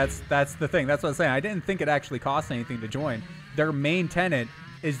the thing. That's what I'm saying. I didn't think it actually cost anything to join. Their main tenet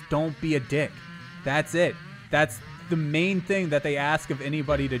is don't be a dick. That's it. That's the main thing that they ask of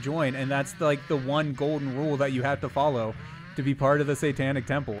anybody to join, and that's like the one golden rule that you have to follow to be part of the Satanic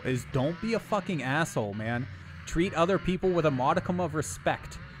Temple is don't be a fucking asshole, man. Treat other people with a modicum of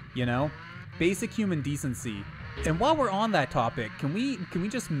respect, you know? Basic human decency. And while we're on that topic, can we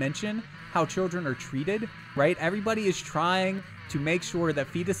just mention how children are treated, right? Everybody is trying to make sure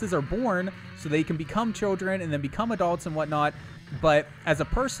that fetuses are born so they can become children and then become adults and whatnot. But as a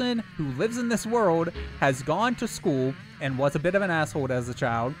person who lives in this world, has gone to school and was a bit of an asshole as a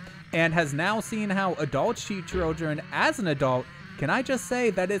child, and has now seen how adults treat children as an adult, can I just say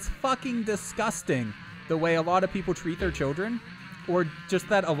that it's fucking disgusting the way a lot of people treat their children? Or just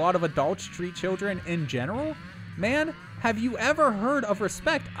that a lot of adults treat children in general? Man, have you ever heard of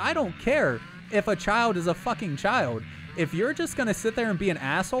respect? I don't care if a child is a fucking child. If you're just gonna sit there and be an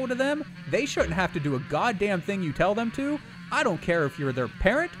asshole to them, they shouldn't have to do a goddamn thing you tell them to. I don't care if you're their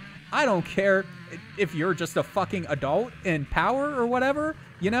parent. I don't care if you're just a fucking adult in power or whatever.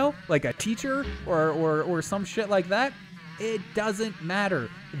 you know, like a teacher or some shit like that. It doesn't matter.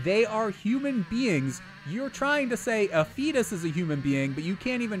 They are human beings. You're trying to say a fetus is a human being, but you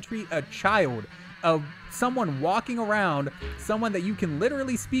can't even treat a child, someone walking around, someone that you can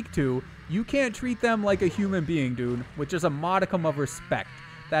literally speak to, you can't treat them like a human being, dude, with just a modicum of respect.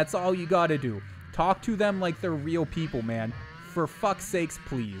 That's all you gotta do. Talk to them like they're real people, man. For fuck's sakes,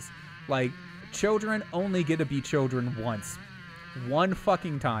 please. Like, children only get to be children once. One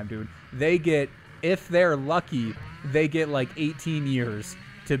fucking time, dude. They get, if they're lucky, they get like 18 years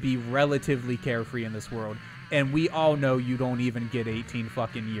to be relatively carefree in this world. And we all know you don't even get 18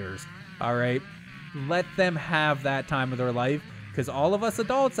 fucking years. All right? Let them have that time of their life, because all of us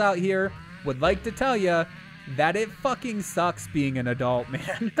adults out here would like to tell you that it fucking sucks being an adult,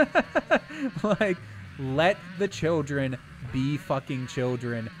 man. Like, let the children be fucking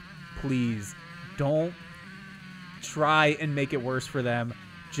children. Please. Don't try and make it worse for them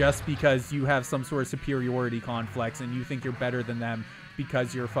just because you have some sort of superiority complex and you think you're better than them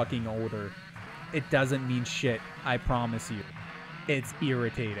because you're fucking older. It doesn't mean shit, I promise you. It's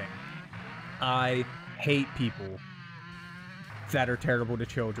irritating. I hate people that are terrible to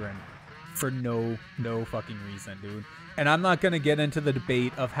children for no fucking reason, dude. And I'm not gonna get into the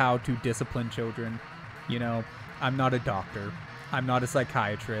debate of how to discipline children. You know, I'm not a doctor. I'm not a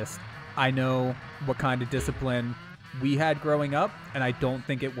psychiatrist. I know what kind of discipline we had growing up, and I don't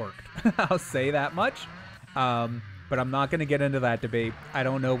think it worked. I'll say that much. But I'm not going to get into that debate. I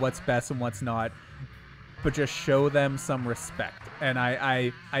don't know what's best and what's not. But just show them some respect. And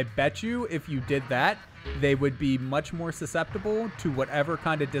I bet you if you did that, they would be much more susceptible to whatever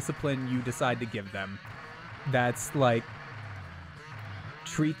kind of discipline you decide to give them. That's like,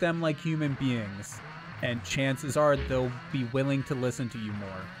 treat them like human beings. And chances are they'll be willing to listen to you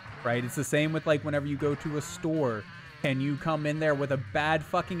more. Right? It's the same with like whenever you go to a store and you come in there with a bad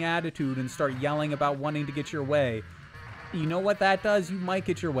fucking attitude and start yelling about wanting to get your way. You know what that does? You might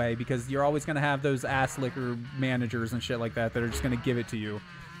get your way because you're always going to have those ass licker managers and shit like that that are just going to give it to you.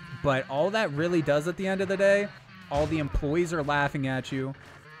 But all that really does at the end of the day, all the employees are laughing at you.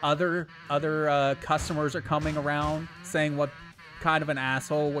 Other customers are coming around saying what kind of an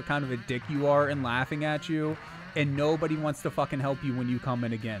asshole, what kind of a dick you are and laughing at you. And nobody wants to fucking help you when you come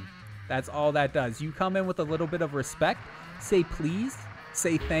in again. That's all that does. You come in with a little bit of respect, say please,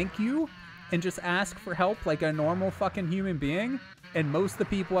 say thank you, and just ask for help like a normal fucking human being. And most of the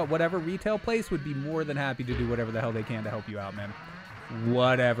people at whatever retail place would be more than happy to do whatever the hell they can to help you out, man.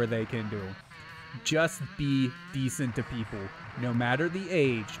 Whatever they can do. Just be decent to people. No matter the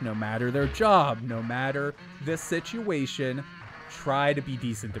age, no matter their job, no matter the situation, try to be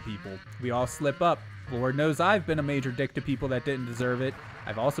decent to people. We all slip up. Lord knows I've been a major dick to people that didn't deserve it.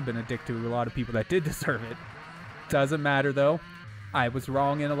 I've also been a dick to a lot of people that did deserve it. Doesn't matter, though. I was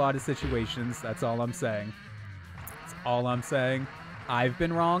wrong in a lot of situations. That's all I'm saying. That's all I'm saying. I've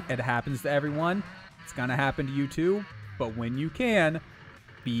been wrong. It happens to everyone. It's gonna happen to you, too. But when you can,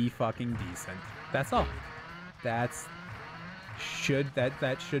 be fucking decent. That's all. That should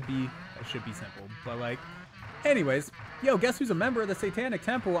be simple. But, like, anyways, yo, guess who's a member of the Satanic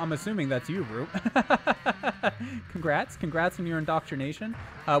Temple? I'm assuming that's you, Root. Congrats on your indoctrination.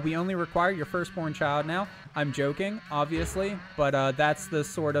 We only require your firstborn child now. I'm joking, obviously, but that's the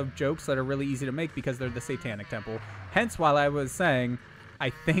sort of jokes that are really easy to make because they're the Satanic Temple. Hence, while I was saying, I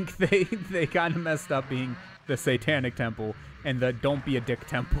think they kind of messed up being the Satanic Temple and the Don't Be a Dick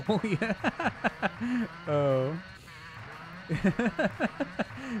Temple. Oh.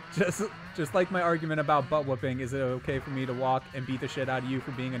 Just like my argument about butt whooping, is it okay for me to walk and beat the shit out of you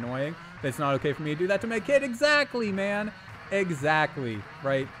for being annoying? But it's not okay for me to do that to my kid. Exactly, man. Exactly,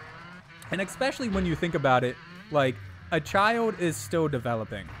 right? And especially when you think about it, like, a child is still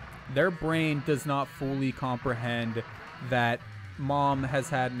developing. Their brain does not fully comprehend that mom has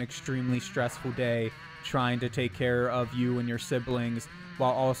had an extremely stressful day trying to take care of you and your siblings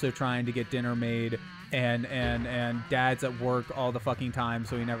while also trying to get dinner made, and dad's at work all the fucking time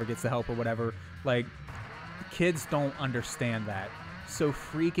so he never gets the help or whatever. Like, kids don't understand that. So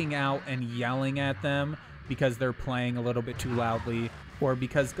freaking out and yelling at them because they're playing a little bit too loudly, or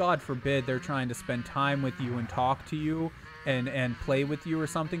because, God forbid, they're trying to spend time with you and talk to you and play with you or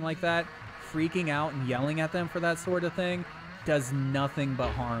something like that, freaking out and yelling at them for that sort of thing does nothing but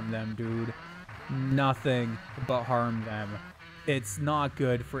harm them, dude. Nothing but harm them. It's not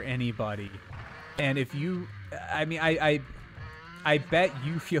good for anybody. And if you, I mean, I bet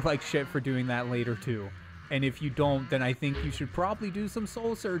you feel like shit for doing that later too. And if you don't, then I think you should probably do some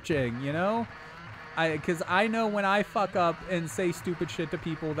soul searching, you know? Because I know when I fuck up and say stupid shit to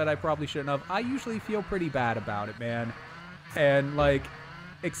people that I probably shouldn't have, I usually feel pretty bad about it, man. And, like,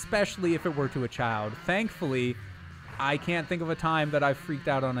 especially if it were to a child. Thankfully, I can't think of a time that I've freaked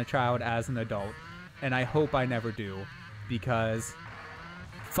out on a child as an adult, and I hope I never do, because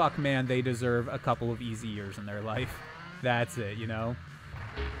fuck, man, they deserve a couple of easy years in their life. That's it, you know?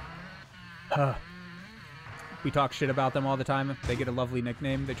 We talk shit about them all the time. They get a lovely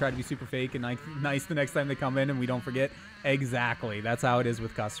nickname. They try to be super fake and nice the next time they come in, and we don't forget. Exactly. That's how it is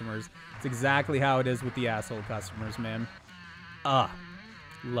with customers. It's exactly how it is with the asshole customers, man.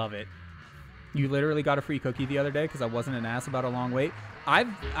 Love it. You literally got a free cookie the other day because I wasn't an ass about a long wait.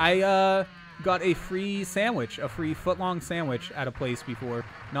 I got a free sandwich, a free foot-long sandwich at a place before,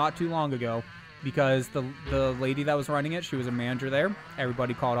 not too long ago, because the lady that was running it, she was a manager there.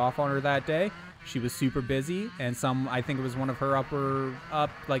 Everybody called off on her that day. She was super busy, and I think it was one of her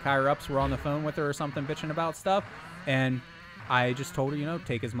higher ups were on the phone with her or something bitching about stuff. And I just told her, you know,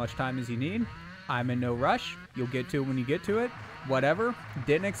 take as much time as you need. I'm in no rush. You'll get to it when you get to it. Whatever.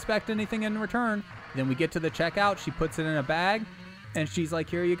 Didn't expect anything in return. Then we get to the checkout. She puts it in a bag, and she's like,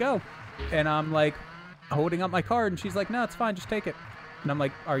 here you go. And I'm like, holding up my card, and she's like, no, it's fine. Just take it. And I'm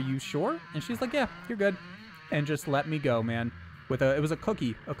like, are you sure? And she's like, yeah, you're good. And just let me go, man. It was a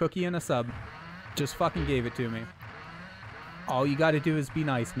cookie and a sub. Just fucking gave it to me. All you gotta do is be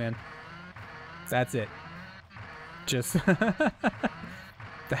nice, man. That's it. Just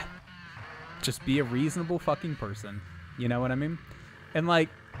just be a reasonable fucking person. You know what I mean? And like,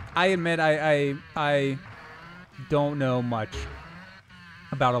 I admit I don't know much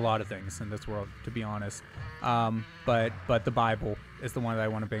about a lot of things in this world, to be honest. But the Bible is the one that I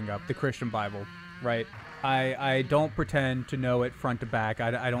want to bring up. The Christian Bible, right? I don't pretend to know it front to back.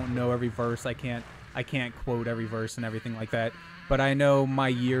 I don't know every verse. I can't quote every verse and everything like that. But I know my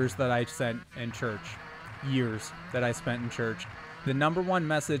years that I spent in church. Years that I spent in church. The number one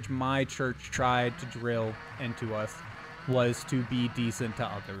message my church tried to drill into us was to be decent to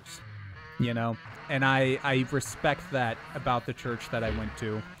others. You know? And I respect that about the church that I went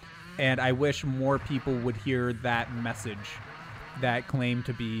to. And I wish more people would hear that message that claimed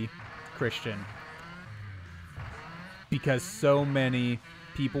to be Christian. Because so many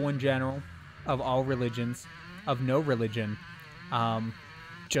people in general, of all religions, of no religion,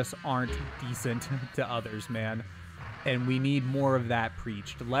 just aren't decent to others, man. And we need more of that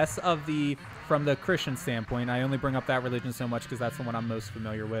preached. Less of from the Christian standpoint. I only bring up that religion so much because that's the one I'm most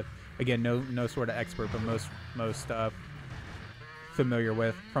familiar with. Again, no sort of expert, but most familiar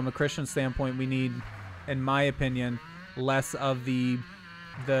with. From a Christian standpoint, we need, in my opinion, less of the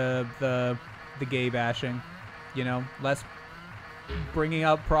gay bashing. You know, less bringing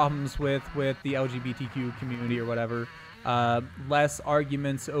up problems with the LGBTQ community or whatever. Less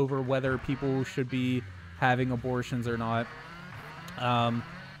arguments over whether people should be having abortions or not.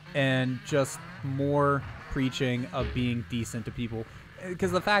 And just more preaching of being decent to people.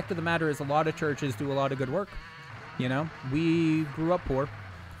 Because the fact of the matter is a lot of churches do a lot of good work. You know, we grew up poor,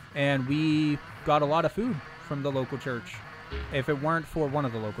 and we got a lot of food from the local church. If it weren't for one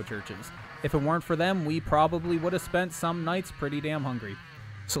of the local churches. If it weren't for them, we probably would have spent some nights pretty damn hungry.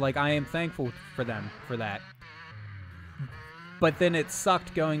 So, like, I am thankful for them for that. But then it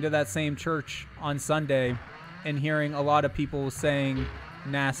sucked going to that same church on Sunday and hearing a lot of people saying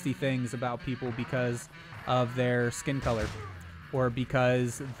nasty things about people because of their skin color. Or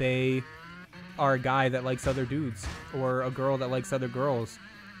because they are a guy that likes other dudes. Or a girl that likes other girls.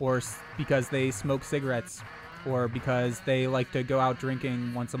 Or because they smoke cigarettes. Or because they like to go out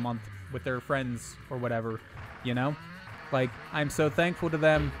drinking once a month with their friends or whatever, you know? Like, I'm so thankful to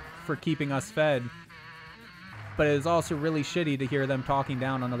them for keeping us fed, but it is also really shitty to hear them talking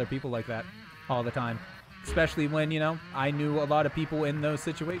down on other people like that all the time. Especially when, you know, I knew a lot of people in those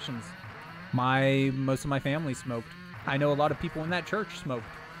situations. Most of my family smoked. I know a lot of people in that church smoked.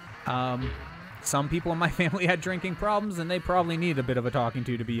 Some people in my family had drinking problems, and they probably need a bit of a talking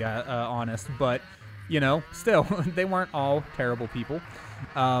to be honest, but you know, still, they weren't all terrible people.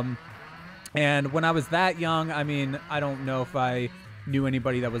 And when I was that young, I mean, I don't know if I knew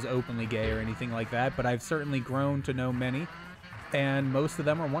anybody that was openly gay or anything like that, but I've certainly grown to know many, and most of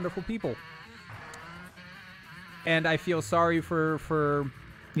them are wonderful people. And I feel sorry for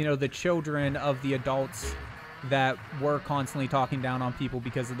you know, the children of the adults that were constantly talking down on people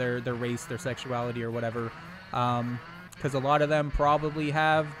because of their race, their sexuality, or whatever. Because a lot of them probably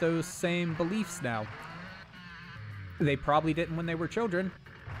have those same beliefs now. They probably didn't when they were children,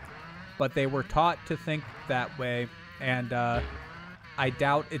 but they were taught to think that way, and I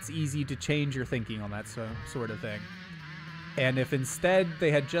doubt it's easy to change your thinking on that sort of thing. And if instead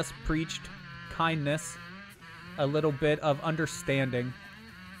they had just preached kindness, a little bit of understanding,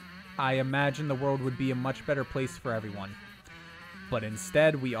 I imagine the world would be a much better place for everyone. But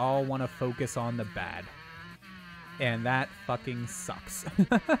instead, we all want to focus on the bad. And that fucking sucks.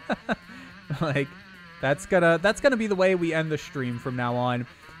 Like, that's gonna be the way we end the stream from now on,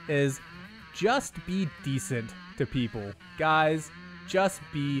 is just be decent to people. Guys, just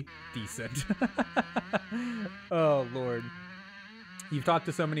be decent. Oh, Lord. You've talked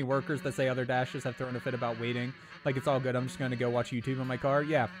to so many workers that say other dashers have thrown a fit about waiting. Like, it's all good, I'm just gonna go watch YouTube in my car.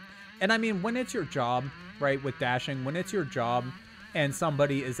 Yeah. And I mean, when it's your job, right, with dashing, when it's your job and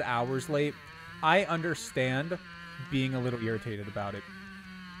somebody is hours late, I understand being a little irritated about it.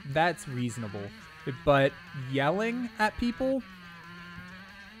 That's reasonable. But yelling at people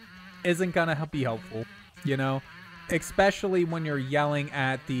isn't gonna be helpful, you know? Especially when you're yelling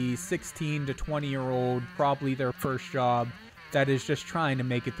at the 16 to 20-year-old, probably their first job, that is just trying to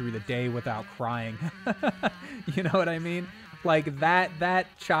make it through the day without crying. You know what I mean? Like, that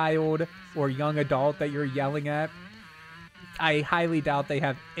child or young adult that you're yelling at, I highly doubt they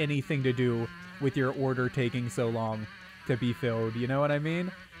have anything to do with your order taking so long to be filled. You know what I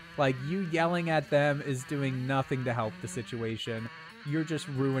mean? Like, you yelling at them is doing nothing to help the situation. You're just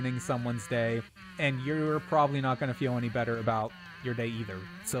ruining someone's day, and you're probably not going to feel any better about your day either.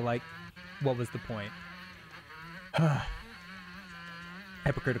 So, like, what was the point?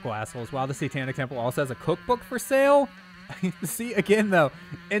 Hypocritical assholes. Wow, the Satanic Temple also has a cookbook for sale? See, again, though,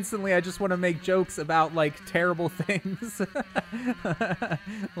 instantly I just want to make jokes about, like, terrible things.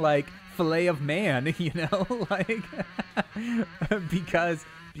 Like, fillet of man, you know? Like, because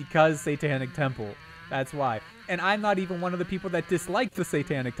Satanic Temple. That's why. And I'm not even one of the people that dislike the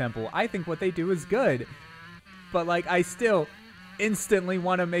Satanic Temple. I think what they do is good. But, like, I still instantly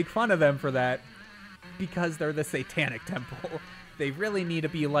want to make fun of them for that because they're the Satanic Temple. They really need to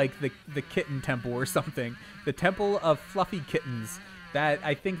be like the Kitten Temple or something. The Temple of Fluffy Kittens. That,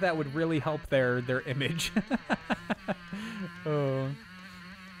 I think that would really help their image. Oh.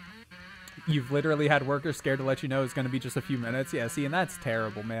 You've literally had workers scared to let you know it's going to be just a few minutes. Yeah, see, and that's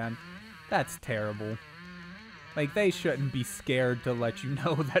terrible, man. That's terrible. Like, they shouldn't be scared to let you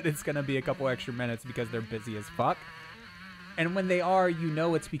know that it's going to be a couple extra minutes because they're busy as fuck. And when they are, you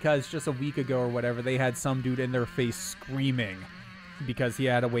know it's because just a week ago or whatever, they had some dude in their face screaming because he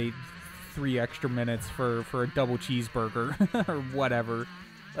had to wait 3 extra minutes for a double cheeseburger or whatever.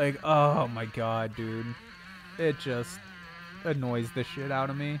 Like, oh my god, dude. It just annoys the shit out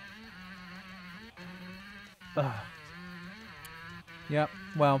of me. Ugh. Yep.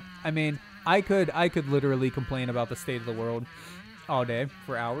 Well, I mean, I could literally complain about the state of the world all day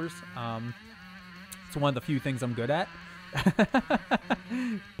for hours. It's one of the few things I'm good at.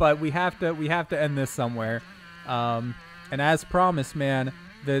 But we have to end this somewhere. And as promised, man,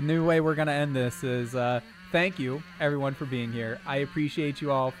 the new way we're gonna end this is thank you everyone for being here. I appreciate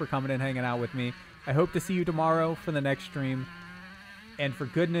you all for coming and hanging out with me. I hope to see you tomorrow for the next stream. And for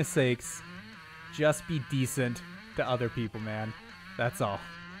goodness sakes, just be decent to other people, man. That's all.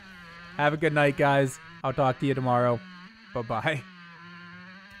 Have a good night, guys. I'll talk to you tomorrow. Bye-bye.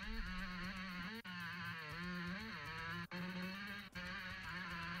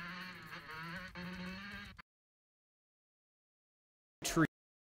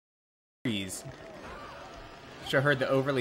 Trees. Should have heard the overly